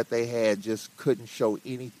angles that they had just couldn't show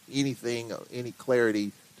anything, any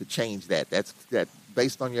clarity to change that. That's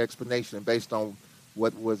based on your explanation and based on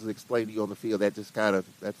what was explained to you on the field. That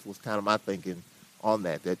was kind of my thinking on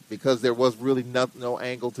that because there was really no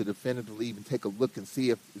angle to definitively even take a look and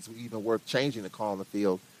see if it's even worth changing the call on the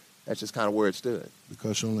field. That's just kind of where it stood.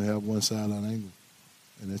 Because you only have one sideline angle,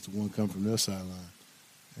 and that's the one coming from their sideline.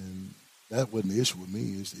 And that wasn't the issue with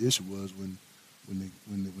me. The issue was when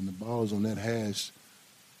the ball is on that hash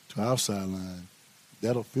to our sideline,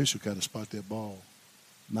 that official got to spot that ball,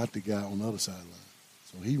 not the guy on the other sideline.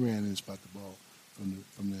 So he ran in and spot the ball from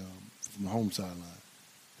the home sideline.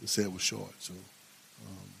 They said it was short. So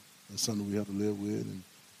that's something we have to live with, and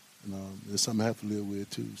there's something I have to live with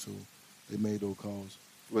too. So they made those calls.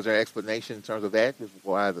 Was there an explanation in terms of that?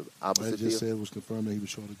 Why the opposite? I just said it was confirmed that he was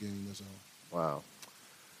short of game. That's all. Wow.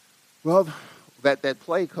 Well, that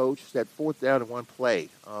play, Coach, that 4th down and 1 play.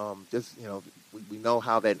 We know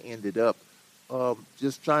how that ended up.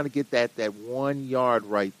 Just trying to get that 1 yard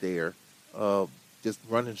right there. Just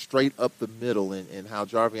running straight up the middle, and how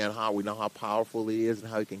Jarvion Howard, we know how powerful he is and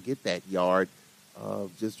how he can get that yard.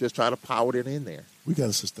 Just trying to power it in there. We got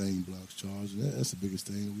to sustain blocks, Charles, and that's the biggest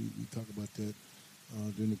thing. We talk about that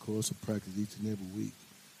during the course of practice each and every week.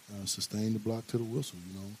 Sustain the block to the whistle,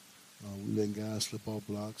 we letting guys slip off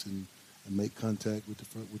blocks and make contact with the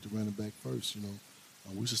running back first,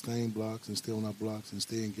 we sustain blocks and stay on our blocks and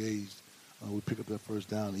stay engaged. We pick up that first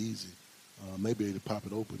down easy. Maybe able to pop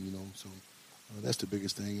it open, so that's the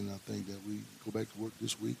biggest thing, and I think that we go back to work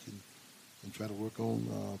this week and try to work on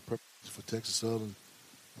preparation for Texas Southern.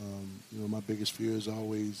 My biggest fear is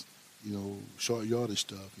always, short yardage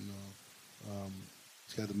stuff,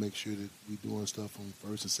 Just got to make sure that we're doing stuff on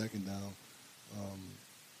 1st and 2nd down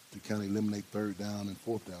to kind of eliminate 3rd down and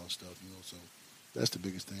 4th down stuff, So that's the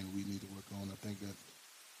biggest thing we need to work on. I think that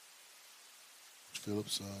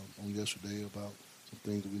Phillips on yesterday about some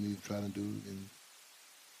things that we need to try to do and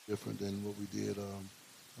different than what we did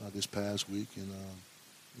this past week, and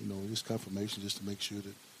just confirmation just to make sure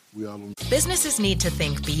that we all. Businesses need to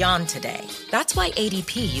think beyond today. That's why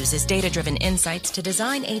ADP uses data-driven insights to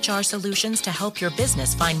design HR solutions to help your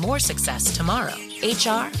business find more success tomorrow.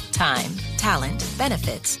 HR, time, talent,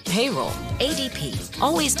 benefits, payroll. ADP,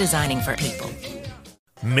 always designing for people.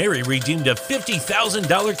 Mary redeemed a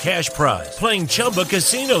 $50,000 cash prize playing Chumba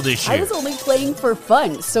Casino this year. I was only playing for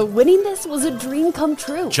fun, so winning this was a dream come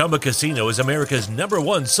true. Chumba Casino is America's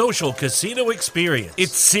 #1 social casino experience.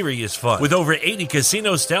 It's serious fun. With over 80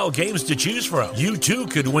 casino-style games to choose from, you too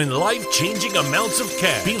could win life-changing amounts of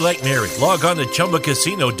cash. Be like Mary. Log on to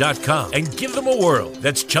ChumbaCasino.com and give them a whirl.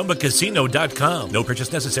 That's ChumbaCasino.com. No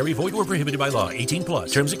purchase necessary. Void or prohibited by law.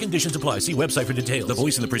 18+. Terms and conditions apply. See website for details. The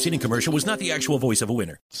voice in the preceding commercial was not the actual voice of a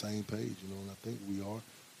winner. Same page, and I think we are.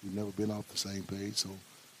 We've never been off the same page, so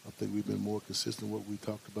I think we've been more consistent what we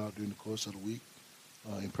talked about during the course of the week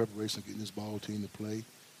in preparation of getting this ball team to play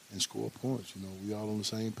and score points. We all on the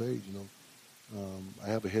same page. I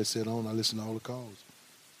have a headset on. I listen to all the calls,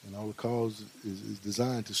 and all the calls is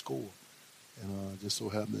designed to score. And just so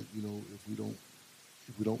happen that if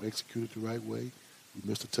we don't execute it the right way, we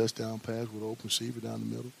missed a touchdown pass with an open receiver down the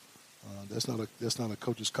middle. That's not a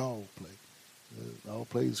coach's call play. All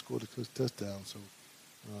plays scored a touchdown, so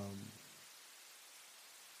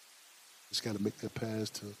just got to make that pass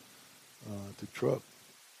to Truck.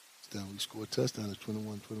 Down, we scored a touchdown at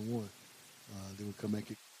 21-21. Then we come back.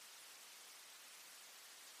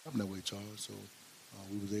 I'm that way, Charles. So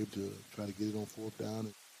we was able to try to get it on 4th down,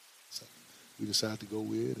 and we decided to go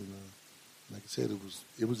with it. And like I said,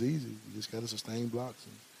 it was easy. We just got to sustain blocks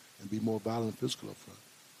and be more violent and physical up front.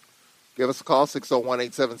 Give us a call,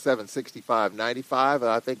 601-877-6595.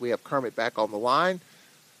 I think we have Kermit back on the line.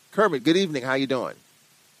 Kermit, good evening. How you doing?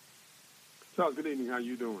 Charles, good evening. How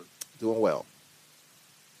you doing? Doing well.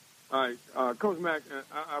 All right. Coach Mack,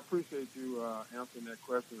 I appreciate you answering that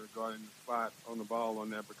question regarding the spot on the ball on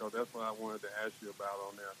that, because that's what I wanted to ask you about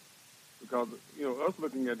on there. Because, us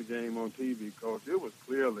looking at the game on TV, Coach, it was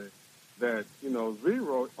clearly that,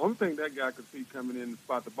 zero. Only thing that guy could see coming in to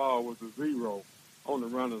spot the ball was the zero on the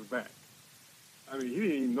runner's back. I mean, he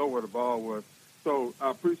didn't even know where the ball was. So I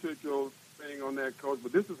appreciate your thing on that, Coach,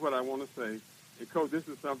 but this is what I want to say. And, Coach, this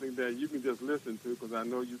is something that you can just listen to because I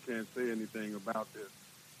know you can't say anything about this.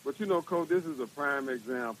 But, you know, Coach, this is a prime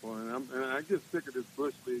example, and I get sick of this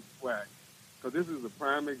Bush League swag because this is a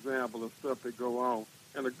prime example of stuff that go on.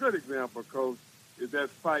 And a good example, Coach, is that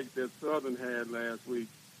fight that Southern had last week.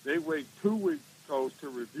 They wait 2 weeks, Coach, to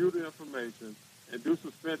review the information and do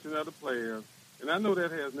suspension of the players. And I know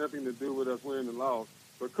that has nothing to do with us winning the loss,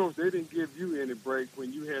 but, Coach, they didn't give you any break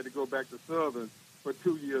when you had to go back to Southern for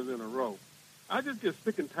 2 years in a row. I just get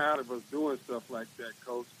sick and tired of us doing stuff like that,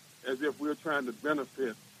 Coach, as if we're trying to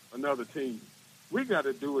benefit another team. We got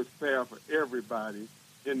to do it fair for everybody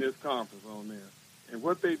in this conference on there. And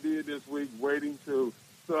what they did this week, waiting till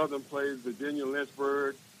Southern plays Virginia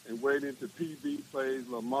Lynchburg and waiting till PB plays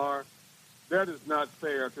Lamar, that is not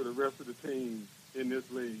fair to the rest of the teams in this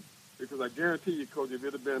league. Because I guarantee you, Coach, if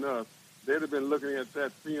it had been us, they'd have been looking at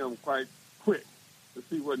that film quite quick to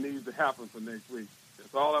see what needs to happen for next week.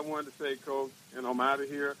 That's all I wanted to say, Coach, and I'm out of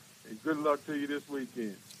here. And good luck to you this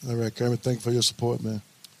weekend. All right, Kermit, thank you for your support, man.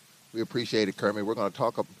 We appreciate it, Kermit. We're going to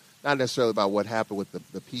talk not necessarily about what happened with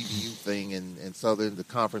the PBU thing and Southern. The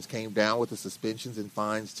conference came down with the suspensions and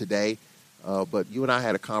fines today. But you and I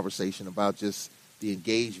had a conversation about just the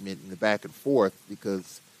engagement and the back and forth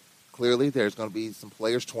because clearly there's going to be some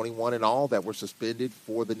players, 21 in all, that were suspended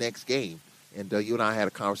for the next game. And you and I had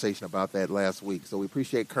a conversation about that last week. So we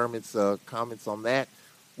appreciate Kermit's comments on that.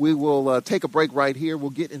 We will take a break right here.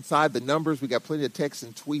 We'll get inside the numbers. We got plenty of texts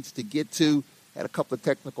and tweets to get to. Had a couple of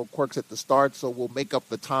technical quirks at the start, so we'll make up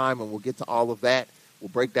the time and we'll get to all of that. We'll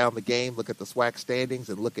break down the game, look at the SWAC standings,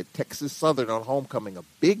 and look at Texas Southern on homecoming. A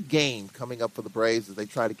big game coming up for the Braves as they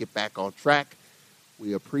try to get back on track.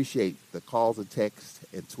 We appreciate the calls and texts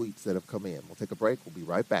and tweets that have come in. We'll take a break. We'll be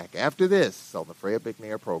right back after this on the Fred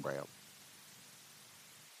McNair program.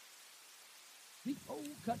 The Old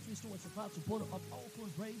Country Store is a proud supporter of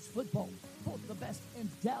Alcorn Braves football. For the best in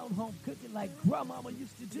down-home cooking like Grandmama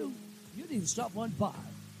used to do, you need to stop on by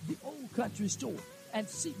the Old Country Store and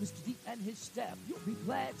see Mr. D and his staff. You'll be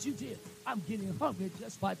glad you did. I'm getting hungry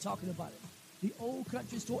just by talking about it. The Old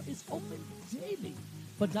Country Store is open daily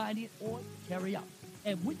for dining or carry out.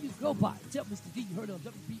 And when you go by, tell Mr. D you heard on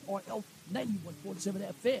WPRL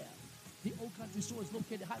 91.7 FM. The Old Country Store is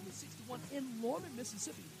located Highway 61 in Norman,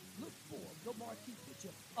 Mississippi. Look for the marquee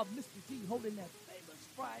picture of Mr. D holding that famous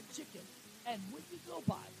fried chicken. And when you go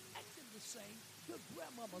by, act him the same to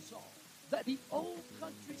Grandmama saw that the Old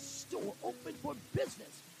Country Store open for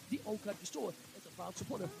business. The Old Country Store is a proud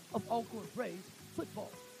supporter of Alcorn Braves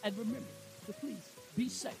football. And remember to please be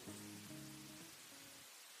safe.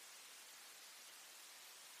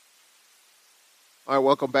 All right,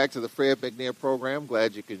 welcome back to the Fred McNair program.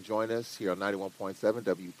 Glad you can join us here on 91.7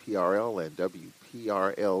 WPRL and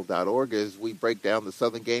WPRL.org as we break down the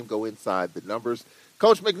Southern game, go inside the numbers.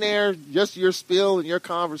 Coach McNair, just your spiel and your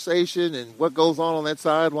conversation and what goes on that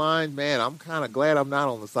sideline, man, I'm kind of glad I'm not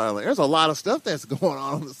on the sideline. There's a lot of stuff that's going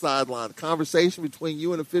on the sideline. The conversation between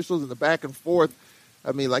you and officials and the back and forth.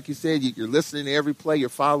 I mean, like you said, you're listening to every play, you're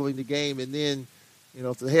following the game, and then, you know,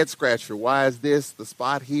 it's a head scratcher. Why is this the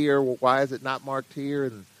spot here? Why is it not marked here?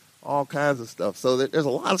 And all kinds of stuff. So there's a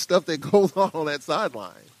lot of stuff that goes on that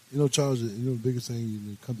sideline. You know, Charles, the biggest thing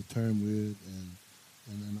you come to terms with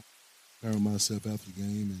and I term myself after the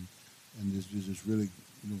game and just really,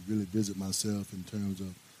 really visit myself in terms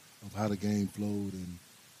of how the game flowed and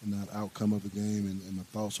the outcome of the game and my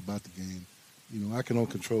thoughts about the game. You know, I can only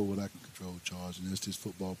control what I can control, Charles, and that's this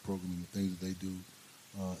football program and the things that they do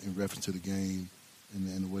in reference to the game.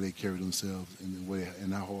 And the way they carry themselves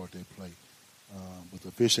and how hard they play. But the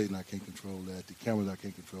officiating, I can't control that. The cameras, I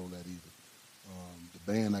can't control that either.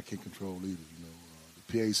 The band, I can't control either.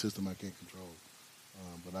 The PA system, I can't control.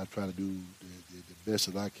 But I try to do the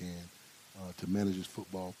best that I can to manage this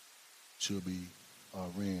football. Should be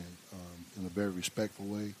ran in a very respectful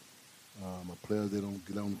way. My players, they don't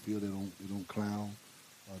get on the field. They don't clown.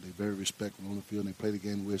 They're very respectful on the field. And they play the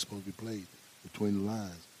game the way it's supposed to be played between the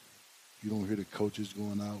lines. You don't hear the coaches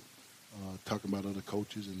going out talking about other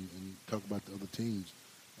coaches and talk about the other teams.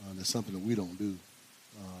 That's something that we don't do.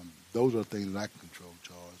 Those are the things that I can control,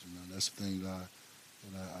 Charles. That's the thing that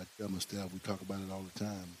I tell my staff. We talk about it all the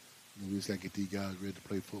time. We just got to get these guys ready to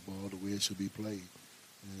play football the way it should be played.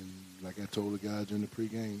 And like I told the guys during the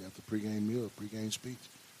pregame, after pregame meal, pregame speech,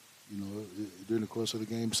 during the course of the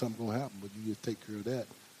game, something's going to happen, but you just take care of that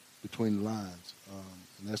between the lines.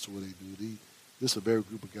 And that's the way they do. This is a very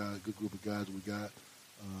good group of guys we got.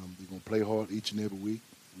 They're going to play hard each and every week.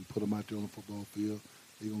 We put them out there on the football field.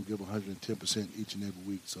 They're going to give 110% each and every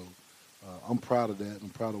week. So I'm proud of that. I'm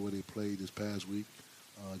proud of where they played this past week.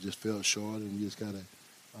 Just fell short, and we just got to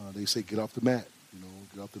they say get off the mat,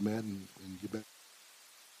 get off the mat and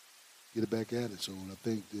get it back at it. So I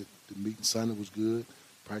think that the meeting Sunday was good.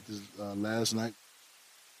 Practice last night.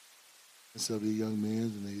 Some of the young men,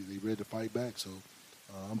 and they ready to fight back. So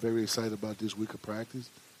I'm very excited about this week of practice,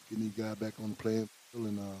 getting these guys back on the playing field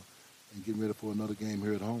and getting ready for another game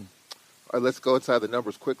here at home. All right, let's go inside the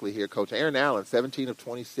numbers quickly here, Coach. Aaron Allen, 17 of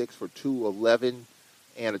 26 for 211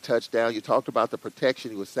 and a touchdown. You talked about the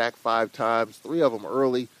protection. He was sacked 5 times, 3 of them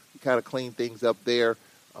early. He kind of cleaned things up there.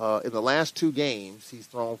 In the last 2 games, he's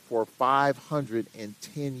thrown for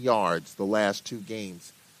 510 yards the last 2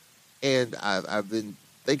 games. And I've been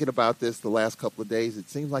thinking about this the last couple of days. It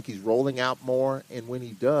seems like he's rolling out more, and when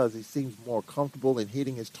he does, he seems more comfortable in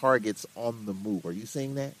hitting his targets on the move. Are you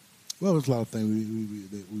seeing that? Well, there's a lot of things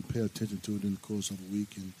we pay attention to it in the course of the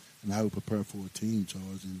week and how we prepare for a team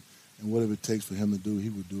charge. And whatever it takes for him to do, he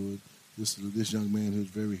will do it. This young man who's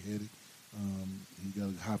very heady. He got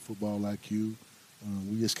a high football IQ.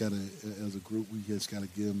 We just got to, as a group, we just got to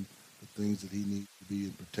give him the things that he needs to be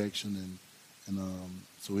in protection and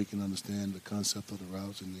so he can understand the concept of the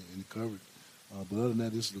routes and the coverage. But other than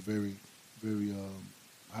that, this is a very, very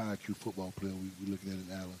high IQ football player we're looking at in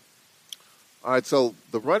Allen. All right, so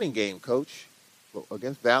the running game, Coach,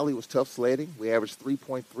 against Valley was tough sledding. We averaged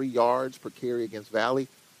 3.3 yards per carry against Valley,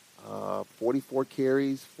 44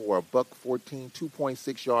 carries for $114,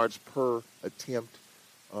 2.6 yards per attempt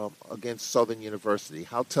against Southern University.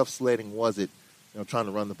 How tough sledding was it, trying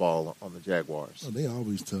to run the ball on the Jaguars? They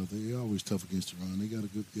always tough. They're always tough against the run.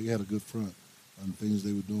 They had a good front on the things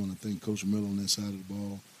they were doing. I think Coach Miller on that side of the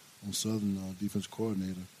ball, on Southern defense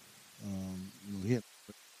coordinator, he had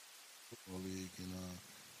football league, and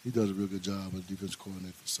he does a real good job as defense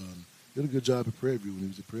coordinator for Southern. He did a good job at Prairie View when he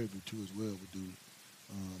was at Prairie View too, as well.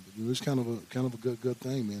 But it's kind of a good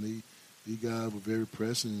thing, man. These guys were very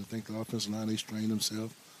pressing, and I think the offensive line, they strained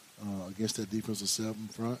themselves against that defensive self in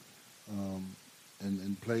front,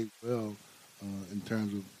 and played well in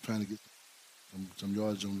terms of trying to get some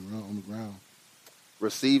yards on the ground.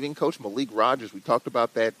 Receiving, Coach Malik Rogers, we talked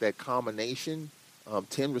about that combination.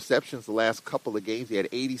 10 receptions the last couple of games. He had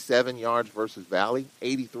 87 yards versus Valley,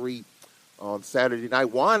 83 on Saturday night.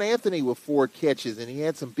 Juan Anthony with 4 catches, and he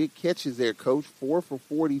had some big catches there, Coach. 4 for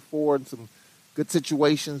 44 and some good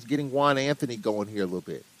situations, getting Juan Anthony going here a little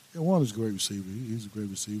bit. Yeah, Juan is a great receiver. He's a great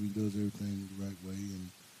receiver. He does everything the right way,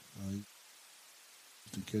 and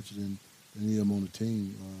he catches it and any of them on the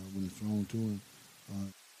team when it's thrown to him.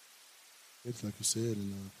 It's like you said,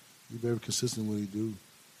 and he's very consistent in what he do.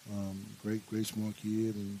 Great smart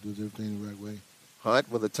kid, and does everything the right way.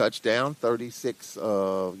 Hunt with a touchdown, 36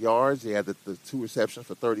 yards. He had the 2 receptions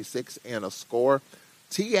for 36 and a score.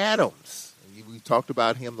 T. Adams, we talked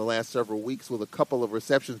about him the last several weeks with a couple of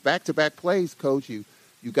receptions, back-to-back plays, Coach. You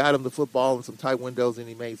got him the football in some tight windows, and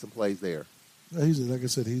he made some plays there. Yeah, like I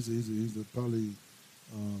said, he's probably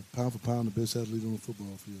pound for pound the best athlete on the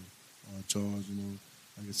football field. Charles,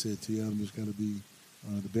 like I said, T. Adams has got to be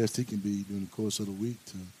the best he can be during the course of the week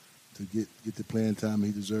to get the playing time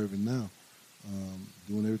he deserves now.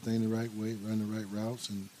 Doing everything the right way, running the right routes,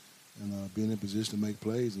 and being in position to make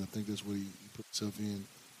plays. And I think that's what he put himself in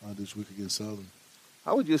this week against Southern.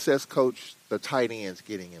 How would you assess, Coach, the tight ends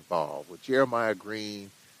getting involved with Jeremiah Green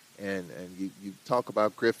and you talk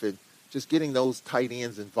about Griffin, just getting those tight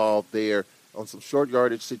ends involved there on some short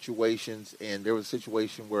yardage situations, and there was a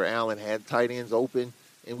situation where Allen had tight ends open,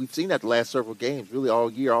 and we've seen that the last several games, really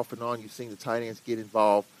all year, off and on, you've seen the tight ends get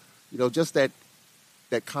involved. Just that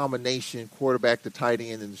combination, quarterback to tight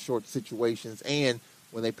end in the short situations, and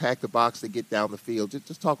when they pack the box, they get down the field.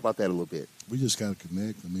 Just talk about that a little bit. We just got to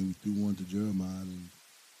connect. I mean, we threw one to Jeremiah, and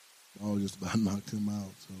all just about knocked him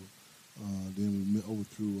out. So then we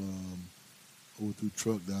overthrew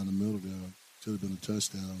Truck down the middle there. Should have been a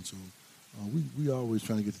touchdown. So we always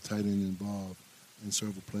trying to get the tight end involved in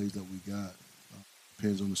several plays that we got.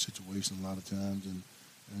 Depends on the situation a lot of times, and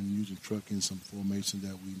using Truck in some formation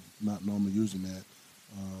that we not normally using that.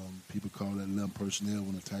 People call that 11 personnel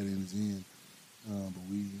when the tight end is in, but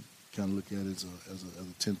we kind of look at it as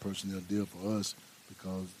a 10 personnel deal for us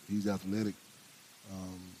because he's athletic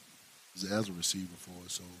as a receiver for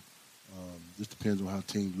us. So just depends on how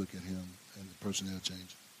teams look at him and the personnel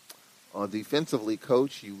change. Defensively,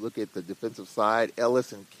 Coach, you look at the defensive side,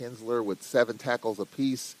 Ellis and Kinsler with 7 tackles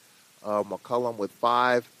apiece, McCullum with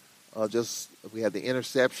 5. We had the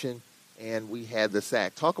interception, and we had the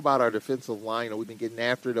sack. Talk about our defensive line. We've been getting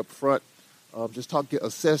after it up front.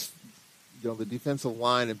 Assess the defensive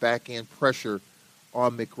line and back-end pressure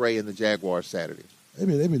on McRae and the Jaguars Saturday. They've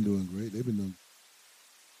been doing great. They've been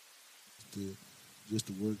doing just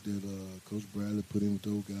the work that Coach Bradley put in with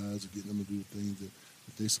those guys, and getting them to do the things that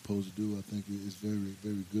they're supposed to do, I think is very,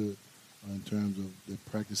 very good in terms of their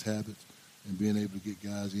practice habits and being able to get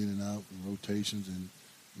guys in and out in rotations. And,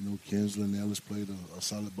 Kinsler and Ellis played a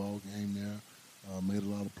solid ball game there, made a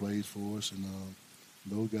lot of plays for us, and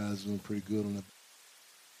those guys are doing pretty good on that.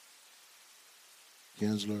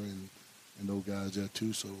 Kinsler and those guys there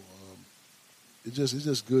too. So it's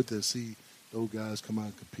just good to see those guys come out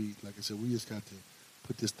and compete. Like I said, we just got to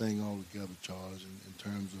put this thing all together, Charles, in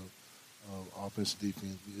terms of offense and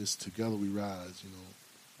defense. It's together we rise,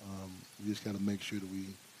 We just got to make sure that we're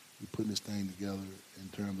putting this thing together in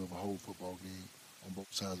terms of a whole football game on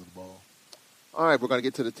both sides of the ball. All right, we're going to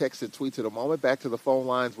get to the text and tweets in a moment. Back to the phone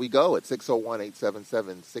lines we go at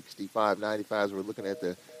 601-877-6595 as we're looking at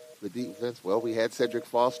the defense. Well, we had Cedric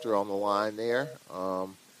Foster on the line there,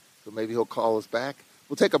 so maybe he'll call us back.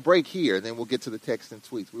 We'll take a break here, and then we'll get to the text and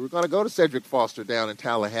tweets. We were going to go to Cedric Foster down in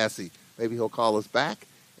Tallahassee. Maybe he'll call us back,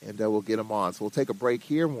 and we'll get him on. So we'll take a break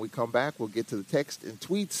here. When we come back, we'll get to the text and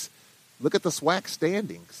tweets, look at the SWAC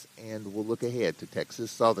standings, and we'll look ahead to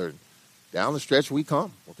Texas Southern. Down the stretch we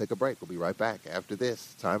come. We'll take a break. We'll be right back after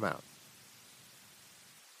this timeout.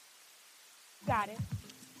 Got it.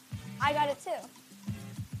 I got it too.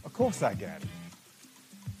 Of course I got it.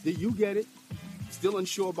 Did you get it? Still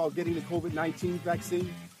unsure about getting the COVID-19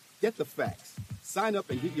 vaccine? Get the facts. Sign up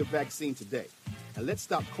and get your vaccine today. And let's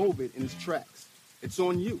stop COVID in its tracks. It's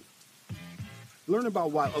on you. Learn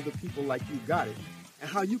about why other people like you got it and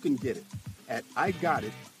how you can get it at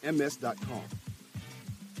IGotItMS.com.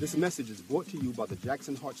 This message is brought to you by the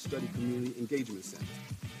Jackson Heart Study Community Engagement Center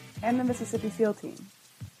and the Mississippi SEAL Team.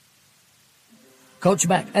 Coach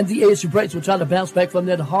Mack and the ASU Braves will try to bounce back from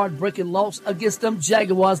that heartbreaking loss against them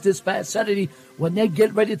Jaguars this past Saturday when they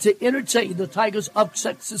get ready to entertain the Tigers of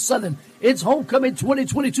Texas Southern. It's homecoming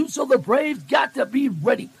 2022, so the Braves got to be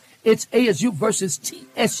ready. It's ASU versus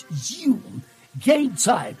TSU. Game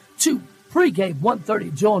time, 2 pregame,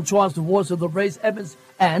 1:30. John Charles, the voice of the Braves, Evans,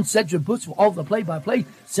 and Cedric Brooks for all the play-by-play.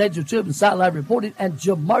 Cedric Tubman, sideline reporting, and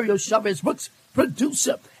Jamario Chavez Brooks,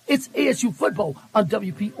 producer. It's ASU football on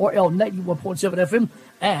WPRL 91.7 FM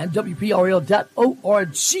and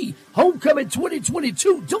WPRL.org. Homecoming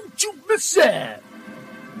 2022. Don't you miss it.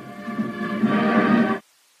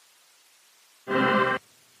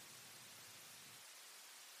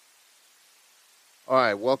 All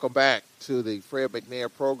right, welcome back to the Fred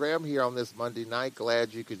McNair program here on this Monday night.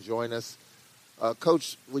 Glad you can join us.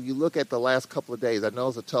 Coach, when you look at the last couple of days, I know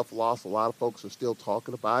it's a tough loss. A lot of folks are still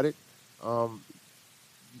talking about it.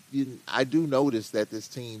 I do notice that this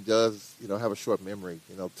team does, have a short memory.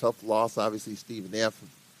 Tough loss, obviously, Stephen F.,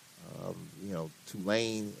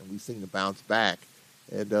 Tulane, and we've seen the bounce back.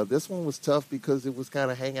 And this one was tough because it was kind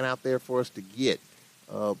of hanging out there for us to get.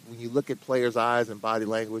 When you look at players' eyes and body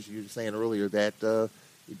language, you were saying earlier that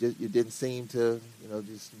you didn't seem to,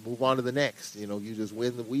 just move on to the next. You just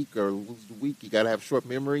win the week or lose the week. You got to have short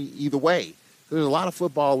memory either way. There's a lot of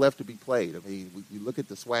football left to be played. I mean, you look at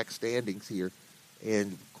the SWAC standings here,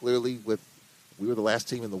 and clearly we were the last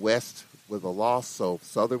team in the West with a loss. So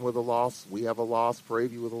Southern with a loss, we have a loss, Prairie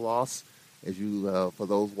View with a loss. As you, for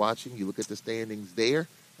those watching, you look at the standings there.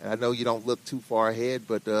 And I know you don't look too far ahead,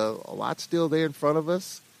 but a lot's still there in front of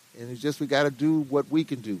us. And it's just we got to do what we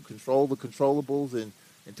can do, control the controllables and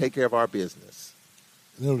take care of our business.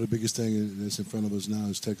 The biggest thing that's in front of us now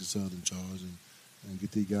is Texas Southern, Charles, and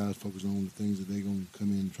get these guys focused on the things that they're going to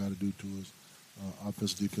come in and try to do to us,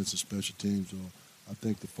 offensive, defensive, special teams. So I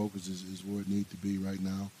think the focus is where it needs to be right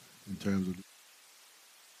now in terms of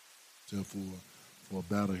for a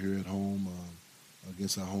battle here at home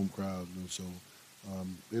against our home crowd. So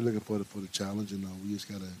they're looking for the challenge, and we just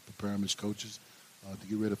got to prepare them as coaches to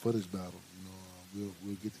get ready for this battle.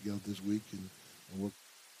 We'll get together this week and work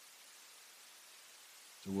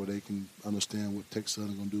so where they can understand what Texas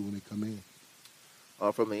Southern going to do when they come in.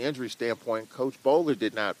 From the injury standpoint, Coach Bowler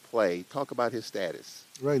did not play. Talk about his status.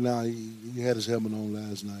 Right now, he had his helmet on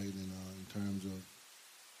last night, and in terms of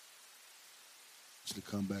to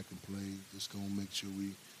come back and play, just going to make sure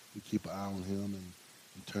we keep an eye on him and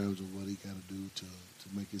in terms of what he got to do to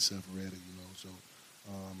make himself ready, So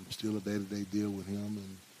still a day-to-day deal with him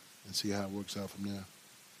and see how it works out from there.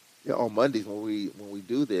 Yeah, on Mondays when we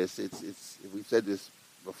do this, it's we've said this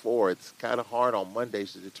before, it's kind of hard on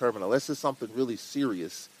Mondays to determine, unless it's something really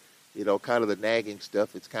serious, kind of the nagging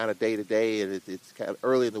stuff. It's kind of day-to-day, and it's kind of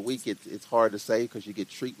early in the week. It's hard to say because you get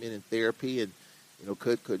treatment and therapy, and,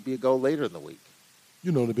 could be a go later in the week.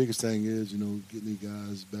 The biggest thing is, getting these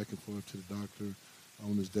guys back and forth to the doctor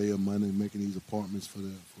on this day of Monday, making these appointments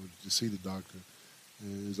to see the doctor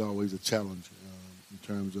is always a challenge in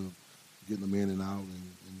terms of getting them in and out,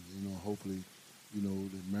 and hopefully, the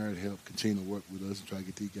Merit help continue to work with us and try to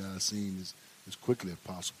get these guys seen as quickly as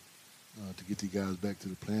possible to get these guys back to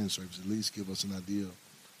the playing surface. At least give us an idea of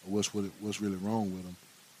what's really wrong with them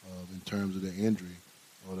in terms of their injury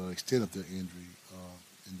or the extent of their injury.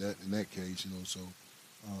 In that case, so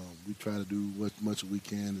we try to do as much as we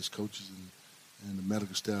can as coaches and the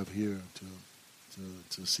medical staff here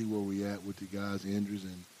to see where we at with the guys' injuries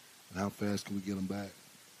and how fast can we get them back.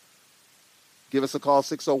 Give us a call,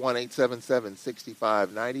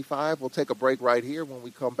 601-877-6595. We'll take a break right here. When we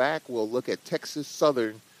come back, we'll look at Texas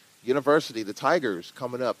Southern University, the Tigers,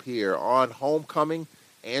 coming up here on homecoming.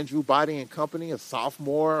 Andrew Body and Company, a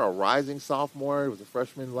sophomore, a rising sophomore. He was a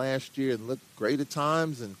freshman last year and looked great at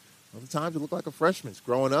times, and other times he looked like a freshman.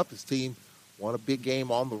 Growing up, his team won a big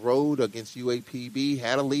game on the road against UAPB,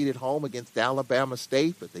 had a lead at home against Alabama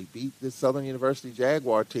State, but they beat the Southern University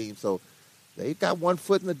Jaguar team. So they've got one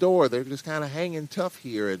foot in the door. They're just kind of hanging tough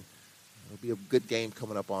here, and it'll be a good game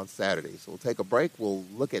coming up on Saturday. So we'll take a break. We'll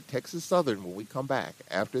look at Texas Southern when we come back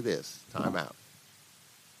after this timeout.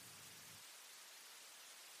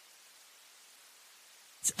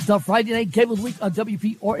 The Friday Night Game of the Week on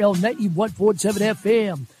WPRL 91.7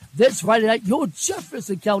 FM. This Friday night, your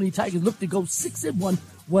Jefferson County Tigers look to go 6-1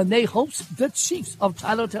 when they host the Chiefs of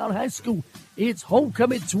Tylertown High School. It's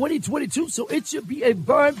homecoming 2022, so it should be a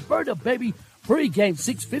burner, baby. Pre-game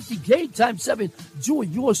 6:50, game time 7.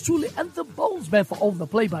 Join yours truly and the Bowls man for all the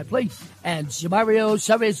play-by-play. And Jamario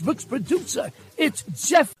Chavez Brooks, producer. It's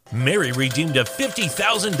Jeff. Mary redeemed a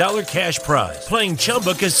 $50,000 cash prize playing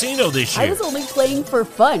Chumba Casino this year. I was only playing for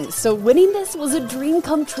fun, so winning this was a dream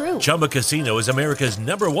come true. Chumba Casino is America's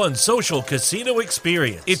 #1 social casino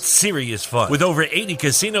experience. It's serious fun. With over 80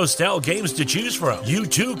 casino-style games to choose from, you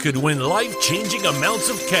too could win life-changing amounts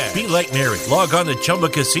of cash. Be like Mary. Log on to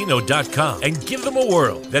ChumbaCasino.com and give them a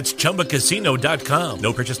whirl. That's ChumbaCasino.com.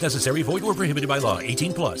 No purchase necessary. Void or prohibited by law.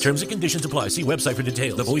 18+. Terms and conditions apply. See website for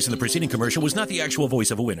details. The voice in the preceding commercial was not the actual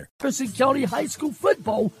voice of a winner. Jefferson County High School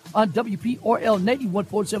football on WPRL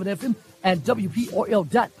 91.7 FM and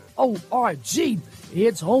WPRL.org.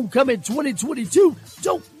 It's homecoming 2022.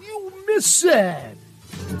 Don't you miss it.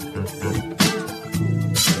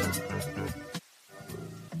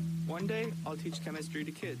 One day, I'll teach chemistry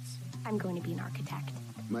to kids. I'm going to be an architect.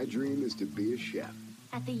 My dream is to be a chef.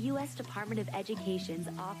 At the U.S. Department of Education's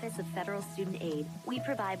Office of Federal Student Aid, we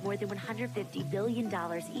provide more than $150 billion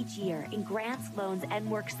each year in grants, loans,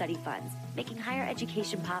 and work-study funds, making higher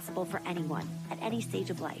education possible for anyone at any stage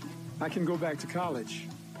of life. I can go back to college.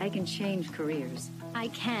 I can change careers. I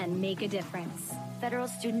can make a difference. Federal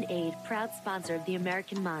Student Aid, proud sponsor of the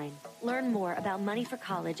American Mind. Learn more about money for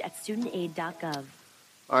college at studentaid.gov.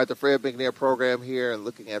 All right, the Fred McNair program here, and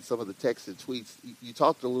looking at some of the texts and tweets. You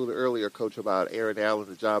talked a little earlier, Coach, about Aaron Allen,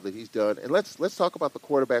 the job that he's done. And let's talk about the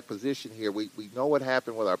quarterback position here. We know what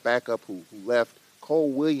happened with our backup who left,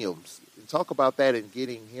 Cole Williams. And talk about that and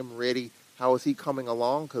getting him ready. How is he coming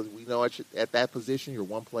along? Because we know at that position you're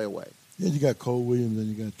one play away. Yeah, you got Cole Williams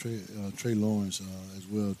and you got Trey Lawrence as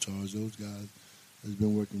well, Charles. Those guys has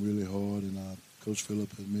been working really hard, and Coach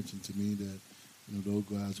Phillip has mentioned to me that those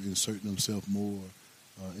guys are inserting themselves more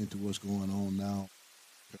into what's going on now.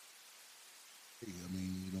 I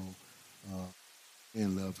mean,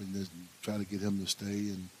 and left and just try to get him to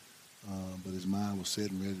stay, and but his mind was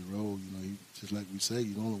set and ready to roll. He, just like we say,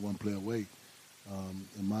 he's only one play away.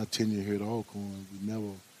 In my tenure here at Alcorn, we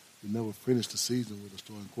never finished the season with a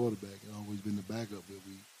starting quarterback. It's always been the backup that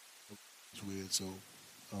we with. So,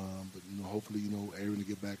 but hopefully, Aaron to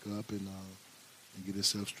get back up and get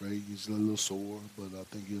himself straight. He's a little sore, but I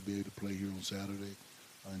think he'll be able to play here on Saturday.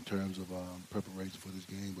 In terms of preparation for this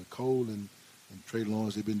game. But Cole and Trey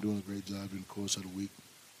Lawrence, they've been doing a great job during the course of the week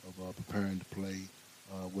of preparing to play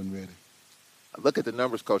when ready. Look at the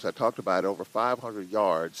numbers, Coach. I talked about over 500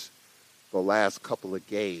 yards the last couple of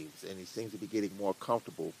games, and he seems to be getting more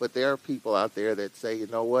comfortable. But there are people out there that say, you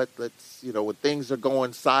know what, let's, when things are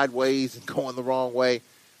going sideways and going the wrong way,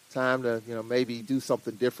 time to, maybe do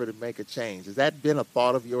something different and make a change. Has that been a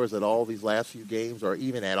thought of yours at all these last few games, or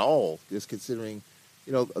even at all, just considering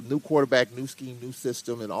a new quarterback, new scheme, new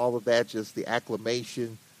system, and all of that, just the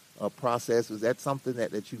acclimation process? Was that something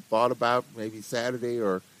that you thought about maybe Saturday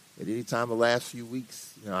or at any time the last few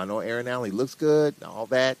weeks? I know Aaron Allen looks good and all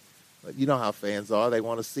that, but you know how fans are. They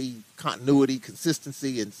want to see continuity,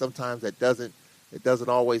 consistency, and sometimes that doesn't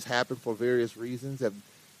always happen for various reasons. Has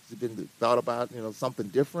it been thought about, something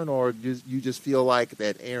different, or you just feel like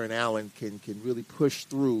that Aaron Allen can really push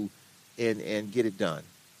through and get it done?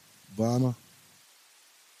 Vanna?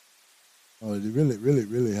 Oh, they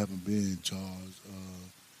really haven't been, Charles.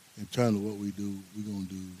 in terms of what we do, we're going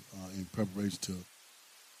to do in preparation to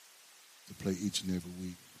play each and every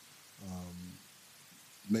week.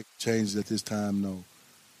 Make changes at this time, no.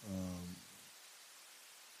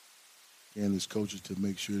 And as coaches to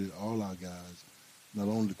make sure that all our guys, not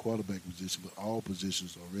only the quarterback position, but all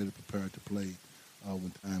positions are ready, prepared to play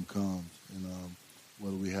when time comes. And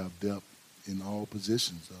whether we have depth in all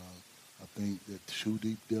positions, I think that the shoe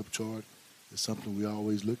deep depth chart is something we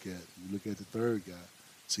always look at. We look at the third guy,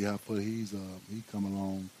 see how far he come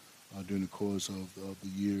along during the course of the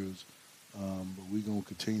years. But we're going to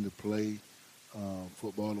continue to play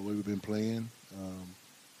football the way we've been playing.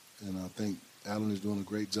 And I think Allen is doing a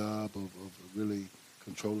great job of really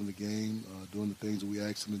controlling the game, doing the things that we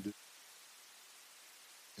asked him to do.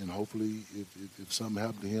 And hopefully, if something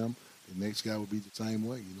happened to him, the next guy will be the same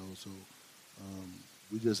way, So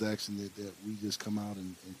we're just asking that we just come out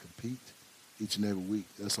and compete each and every week.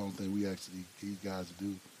 That's the only thing we ask these guys to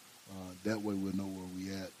do. That way we'll know where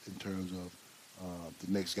we at in terms of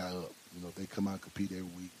the next guy up. If they come out and compete every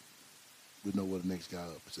week, we'll know where the next guy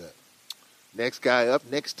up is at. Next guy up,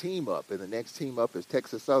 next team up, and the next team up is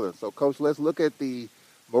Texas Southern. So, Coach, let's look at the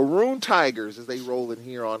Maroon Tigers as they roll in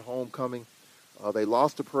here on homecoming. They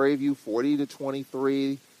lost to Prairie View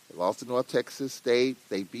 40-23. They lost to North Texas State.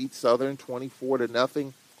 They beat Southern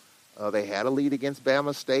 24-0. They had a lead against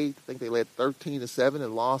Bama State. I think they led 13-7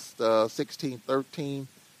 and lost 16-13.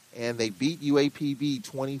 And they beat UAPB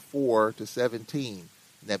 24-17.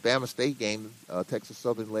 In that Bama State game, Texas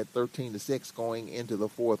Southern led 13-6 going into the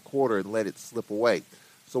fourth quarter and let it slip away.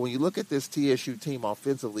 So when you look at this TSU team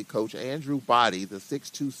offensively, Coach Andrew Body, the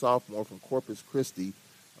 6'2 sophomore from Corpus Christi,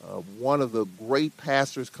 one of the great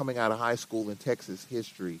passers coming out of high school in Texas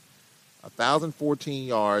history, 1,014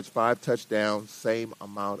 yards, 5 touchdowns, same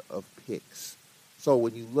amount of picks. So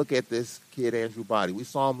when you look at this kid, Andrew Body, we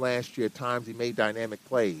saw him last year. At times he made dynamic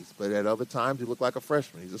plays, but at other times he looked like a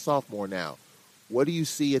freshman. He's a sophomore now. What do you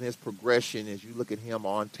see in his progression as you look at him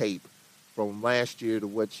on tape from last year to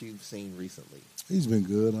what you've seen recently? He's been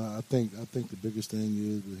good. I think the biggest thing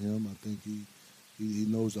is with him, I think he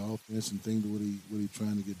knows the offense and things what he's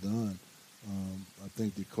trying to get done. I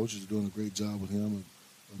think the coaches are doing a great job with him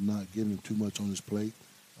of not giving him too much on his plate.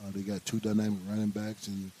 They got 2 dynamic running backs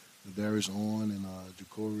and Darius Orn and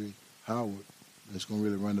Ja'Cory Howard that's going to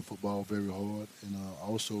really run the football very hard. And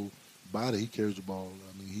also, Body, he carries the ball.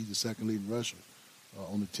 I mean, he's the second leading rusher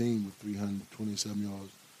on the team with 327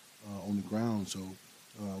 yards on the ground. So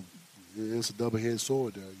it's a double-headed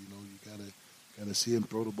sword there. You gotta see him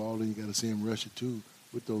throw the ball and you got to see him rush it too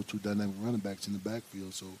with those 2 dynamic running backs in the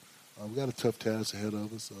backfield. So we got a tough task ahead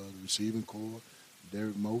of us. The receiving core,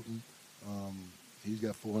 Derek Moulton, he's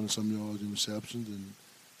got 400-some yards in receptions, and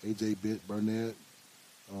A.J. Burnett,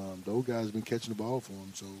 those guys have been catching the ball for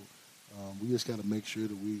him. So we just got to make sure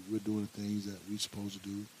that we're doing the things that we're supposed to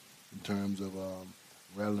do in terms of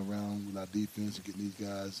rattling around with our defense and getting these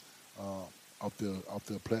guys off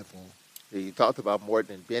their platform. You talked about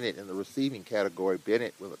Morton and Bennett in the receiving category.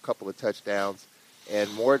 Bennett with a couple of touchdowns and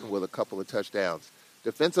Morton with a couple of touchdowns.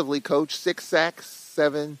 Defensively, Coach, 6 sacks,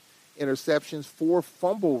 7 interceptions, 4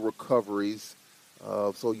 fumble recoveries.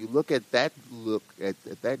 So you look at that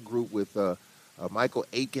group with Michael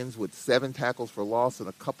Akins with 7 tackles for loss and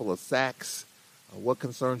a couple of sacks. What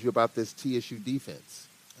concerns you about this TSU defense?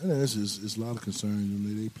 I think it's a lot of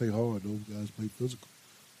concern. They play hard. Those guys play physical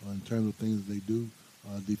in terms of things that they do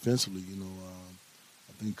defensively.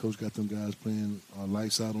 I think Coach got them guys playing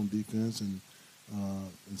lights out on defense, and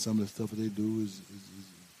some of the stuff that they do is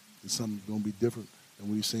something going to be different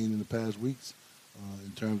than we've seen in the past weeks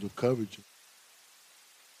in terms of coverage and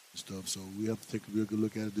stuff. So we have to take a real good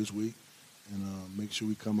look at it this week and make sure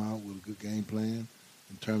we come out with a good game plan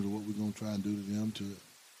in terms of what we're going to try and do to them to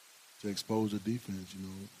expose the defense.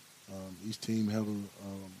 Each team have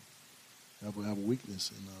a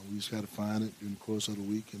weakness, and we just got to find it during the course of the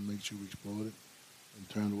week and make sure we exploit it in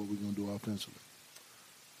terms of what we're going to do offensively.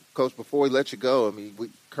 Coach, before we let you go,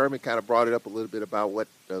 Kermit kind of brought it up a little bit about what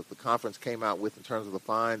the conference came out with in terms of the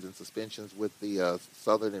fines and suspensions with the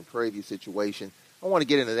Southern and Prairie View situation. I want to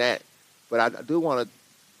get into that, but I do want to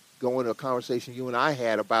go into a conversation you and I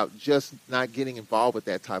had about just not getting involved with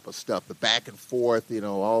that type of stuff, the back and forth,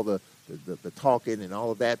 all the talking and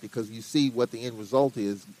all of that, because you see what the end result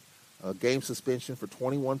is, game suspension for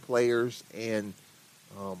 21 players and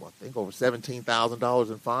I think over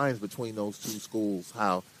 $17,000 in fines between those 2 schools.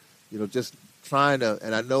 How, just trying to,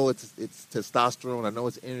 and I know it's testosterone, I know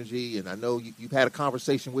it's energy, and I know you've had a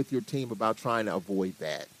conversation with your team about trying to avoid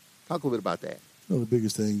that. Talk a little bit about that. The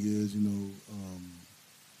biggest thing is,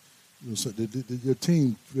 so your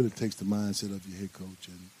team really takes the mindset of your head coach,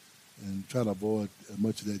 and try to avoid as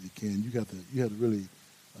much of that you can. You have to really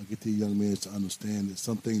get these young men to understand that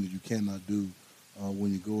some things that you cannot do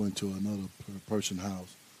when you go into another person's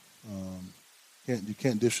house. You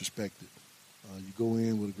can't disrespect it. You go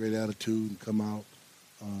in with a great attitude and come out.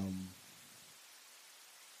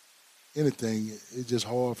 Anything, it's just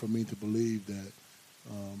hard for me to believe that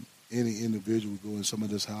any individual would go in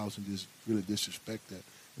somebody's house and just really disrespect that.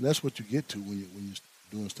 And that's what you get to when you're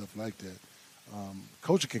doing stuff like that.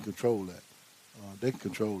 Coach can control that. They can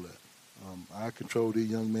control that. I control these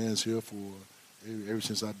young men here for ever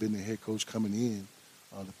since I've been the head coach coming in.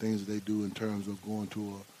 The things that they do in terms of going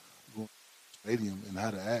to a stadium and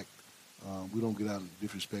how to act. We don't get out and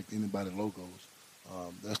disrespect anybody's logos.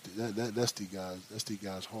 That's the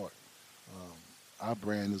guys' heart. Our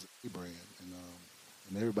brand is a brand,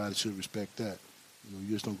 and everybody should respect that.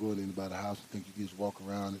 You just don't go to anybody's house and think you can just walk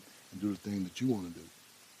around and do the thing that you want to do.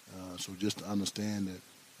 So just to understand that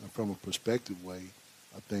from a perspective way,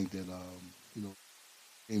 I think that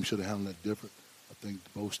team should have handled that different. I think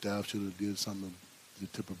both staff should have did something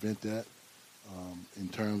to prevent that in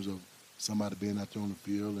terms of somebody being out there on the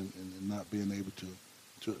field and not being able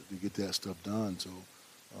to get that stuff done. So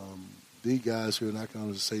these guys here, and I can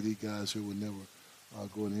honestly say these guys here would never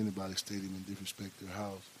go into anybody's stadium and disrespect their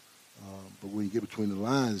house. But when you get between the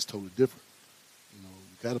lines, it's totally different. You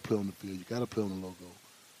got to play on the field. You got to play on the logo.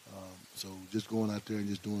 So just going out there and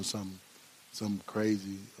just doing something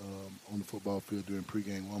crazy on the football field during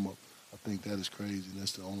pregame warm-up, I think that is crazy, and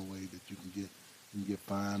that's the only way that you can get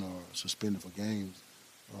fined or suspended for games.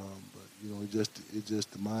 But it's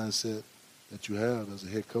just the mindset that you have as a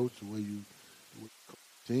head coach, the way you coach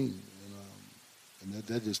the team, and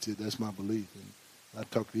that's my belief. And I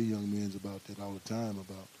talk to these young men about that all the time,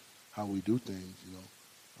 about how we do things,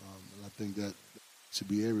 and I think that should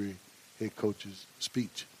be every head coach's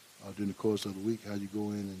speech during the course of the week, how you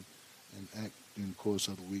go in and act during the course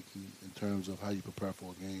of the week in terms of how you prepare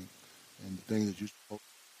for a game and the things that you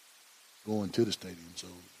going to the stadium. So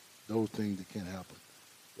those things that can't happen.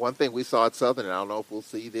 One thing we saw at Southern, and I don't know if we'll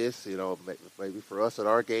see this, maybe for us at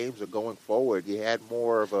our games or going forward, you had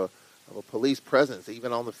more of a police presence,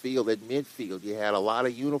 even on the field at midfield. You had a lot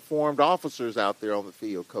of uniformed officers out there on the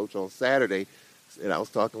field. Coach, on Saturday, and I was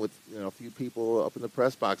talking with a few people up in the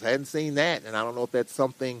press box. I hadn't seen that, and I don't know if that's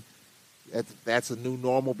something that's a new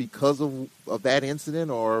normal because of that incident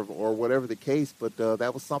or whatever the case. But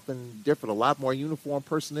that was something different. A lot more uniformed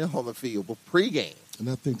personnel on the field, but pregame. And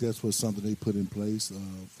I think that's something they put in place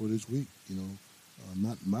for this week.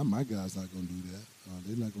 Not my guys not going to do that.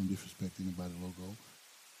 They're not going to disrespect anybody's logo.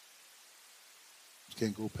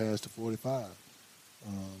 Can't go past the 45.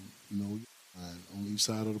 On each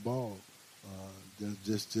side of the ball.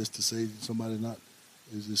 Just to say somebody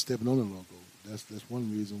is stepping on the logo. That's one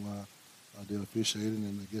reason why they're officiating,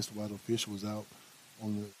 and I guess why the official was out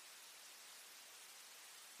on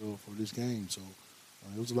for this game. So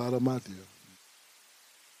there was a lot of them out there.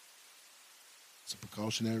 It's a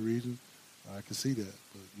precautionary reason. I can see that,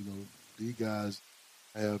 but these guys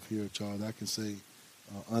I have here, Charles, I can say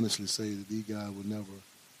honestly say that these guys would never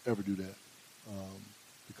ever do that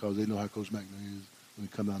because they know how Coach McNair is when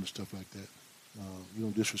it comes down to stuff like that. You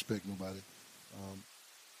don't disrespect nobody.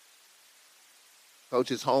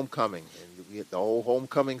 Coach's homecoming, and we get the whole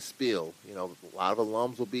homecoming spiel. A lot of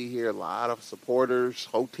alums will be here, a lot of supporters,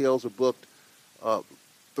 hotels are booked.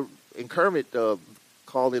 Kermit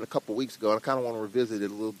called in a couple weeks ago, and I kind of want to revisit it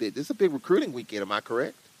a little bit. This is a big recruiting weekend, am I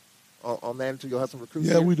correct? On that, until you'll have some recruits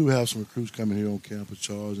here? We do have some recruits coming here on campus,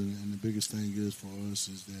 Charles, and the biggest thing is for us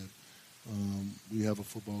is that we have a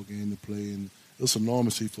football game to play, and it's a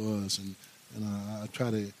normalcy for us. And I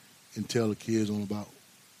try to tell the kids about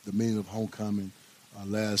the meaning of homecoming.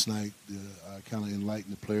 Last night, I kind of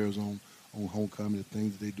enlightened the players on homecoming, the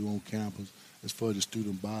things that they do on campus. As far as the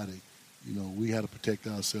student body, we had to protect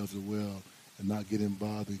ourselves as well and not get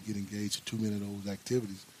involved and get engaged in too many of those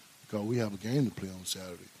activities because we have a game to play on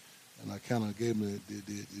Saturday. And I kind of gave them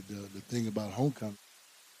the thing about homecoming.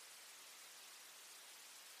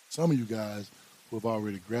 Some of you guys who have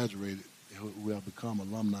already graduated, who have become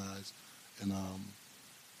alumni and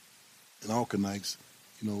Alkanites,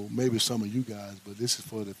 maybe some of you guys, but this is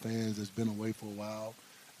for the fans that's been away for a while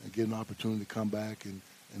and get an opportunity to come back and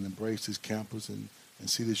embrace this campus and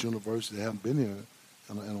see this university that haven't been here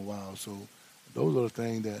in a while. So those are the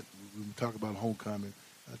things that when we talk about homecoming,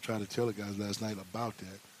 I tried to tell the guys last night about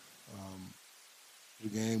that. The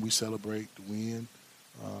game, we celebrate the win,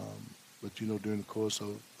 but during the course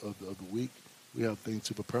of the week, we have things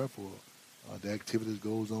to prepare for. The activities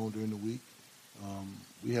goes on during the week.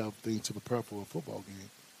 We have things to prepare for a football game.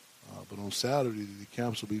 But on Saturday, the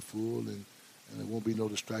camps will be full, and and it won't be no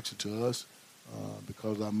distraction to us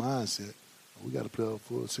because of our mindset. We got to play a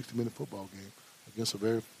full 60-minute football game against a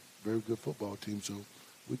very, very good football team. So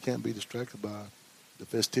we can't be distracted by the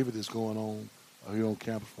festivities going on here on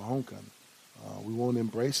campus for homecoming. We won't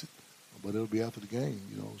embrace it, but it'll be after the game,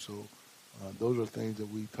 So those are things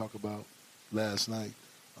that we talked about last night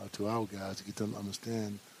to our guys to get them to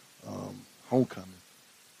understand homecoming.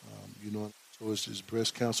 So it's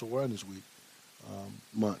Breast Cancer Awareness Week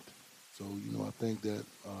month. So, I think that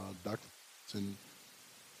Dr. and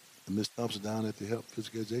Ms. Thompson down at the Health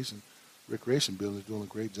Physical Education Recreation Building is doing a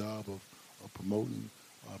great job of promoting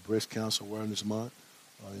Breast Cancer Awareness Month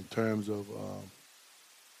in terms of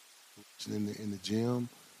in the gym.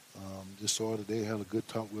 Just saw her today, had a good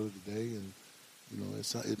talk with her today, and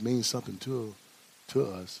it means something to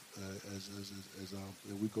us as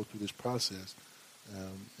we go through this process,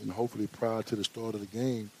 and hopefully prior to the start of the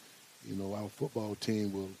game, our football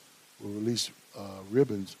team will release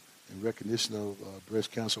ribbons in recognition of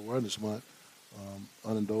Breast Cancer Awareness Month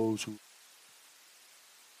under those who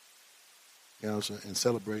cancer and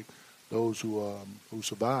celebrate those who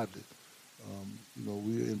survived it.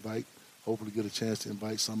 We hopefully get a chance to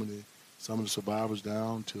invite some of the survivors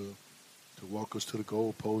down to walk us to the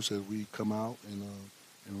goal post as we come out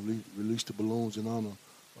and release the balloons in honor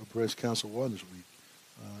of Breast Cancer Awareness Week.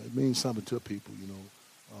 It means something to people,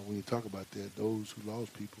 when you talk about that, those who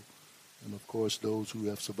lost people, and of course those who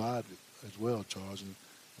have survived it as well, Charles. And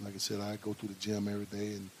like I said, I go through the gym every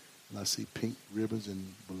day and I see pink ribbons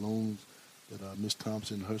and balloons that Ms.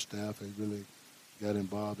 Thompson and her staff have really got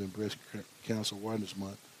involved in Breast Cancer Awareness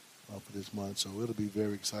Month for this month. So it'll be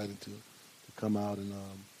very exciting to come out and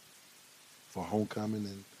for homecoming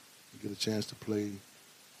and get a chance to play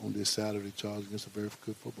on this Saturday, Charles, against a very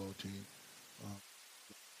good football team.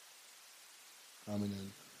 Coming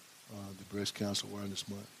in the Breast Cancer Awareness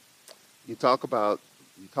Month. You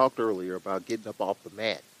talked earlier about getting up off the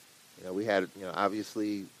mat. We had,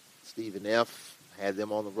 obviously Stephen F. had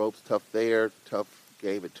them on the ropes, tough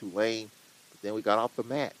game at Tulane, but then we got off the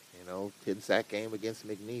mat, 10-sack game against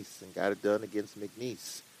McNeese and got it done against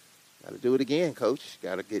McNeese. Got to do it again, Coach.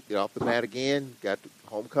 Got to get off the mat again. Got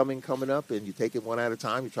homecoming coming up, and you take it one at a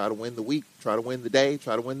time. You try to win the week, try to win the day,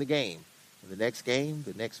 try to win the game. And the next game,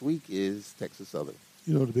 the next week, is Texas Southern.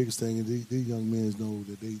 The biggest thing is these young men know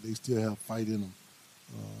that they still have fight in them.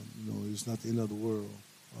 It's not the end of the world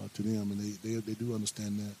to them, and they do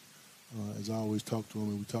understand that. As I always talk to them,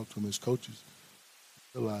 and we talk to them as coaches,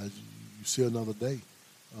 realize you see another day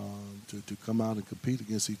to come out and compete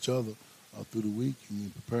against each other through the week, and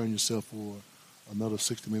you're preparing yourself for another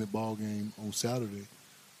 60-minute ball game on Saturday.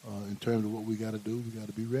 In terms of what we got to do, we got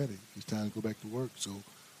to be ready. It's time to go back to work. So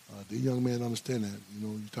the young men understand that.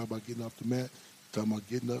 You talk about getting off the mat, you talk about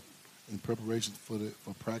getting up in preparation for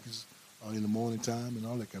practice in the morning time and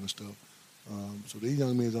all that kind of stuff. So these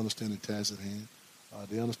young men understand the task at hand.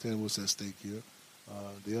 They understand what's at stake here.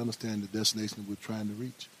 They understand the destination we're trying to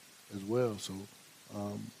reach as well. So,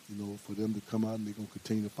 for them to come out and they're going to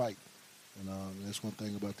continue to fight. And that's one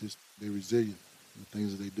thing about this. They're resilient in the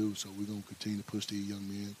things that they do. So we're going to continue to push these young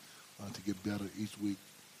men to get better each week.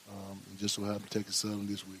 And just so happen to Texas Southern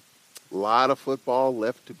this week. A lot of football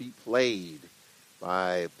left to be played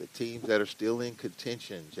by the teams that are still in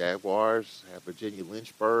contention. Jaguars have Virginia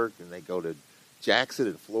Lynchburg, and they go to Jackson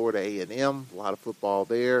and Florida A&M. A lot of football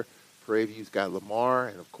there. Prairie View's got Lamar,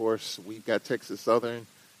 and of course we've got Texas Southern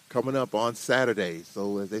coming up on Saturday.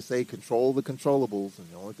 So as they say, control the controllables,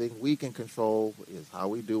 and the only thing we can control is how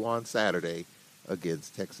we do on Saturday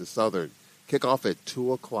against Texas Southern. Kickoff at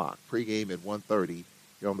 2 o'clock, pregame at 1:30.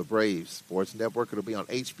 You're on the Braves Sports Network. It'll be on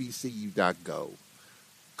hbcu.go.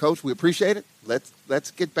 Coach, we appreciate it.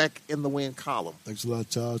 Let's get back in the win column. Thanks a lot,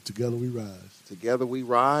 Charles. Together we rise. Together we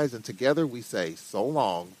rise, and together we say so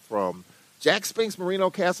long from Jack Spinks Marino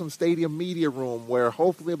Castle Stadium Media Room, where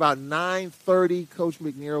hopefully about 9:30, Coach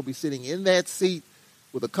McNair will be sitting in that seat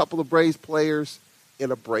with a couple of Braves players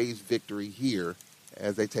in a Braves victory here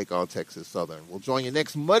as they take on Texas Southern. We'll join you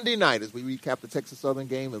next Monday night as we recap the Texas Southern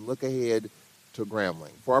game and look ahead to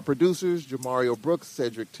Grambling. For our producers, Jamario Brooks,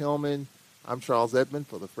 Cedric Tillman, I'm Charles Edmond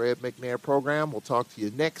for the Fred McNair program. We'll talk to you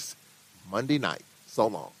next Monday night. So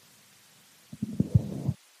long.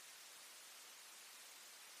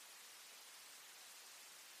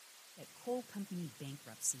 At coal company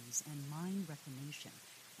bankruptcies and mine reclamation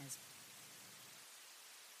as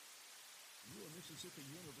You a Mississippi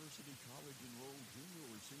University College enrolled junior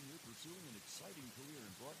or senior pursuing an exciting career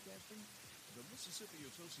in broadcasting? The Mississippi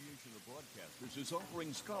Association of Broadcasters is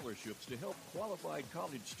offering scholarships to help qualified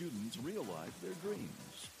college students realize their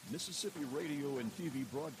dreams. Mississippi radio and TV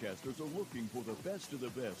broadcasters are looking for the best of the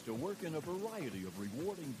best to work in a variety of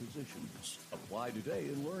rewarding positions. Apply today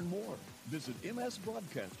and learn more. Visit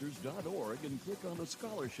msbroadcasters.org and click on the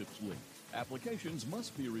scholarships link. Applications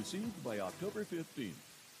must be received by October 15th.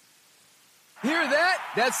 Hear that?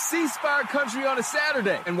 That's C-Spire country on a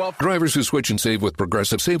Saturday. And while drivers who switch and save with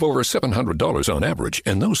Progressive save over $700 on average,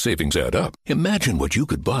 and those savings add up. Imagine what you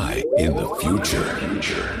could buy in the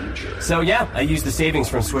future. So yeah, I used the savings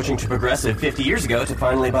from switching to Progressive 50 years ago to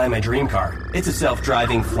finally buy my dream car. It's a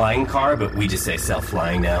self-driving flying car, but we just say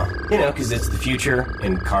self-flying now. You know, because it's the future,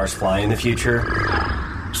 and cars fly in the future.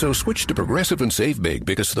 So switch to Progressive and save big,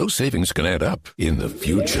 because those savings can add up in the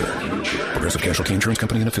future. Progressive Casualty Insurance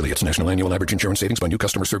Company and Affiliates. National annual average insurance savings by new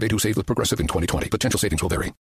customers surveyed who saved with Progressive in 2020. Potential savings will vary.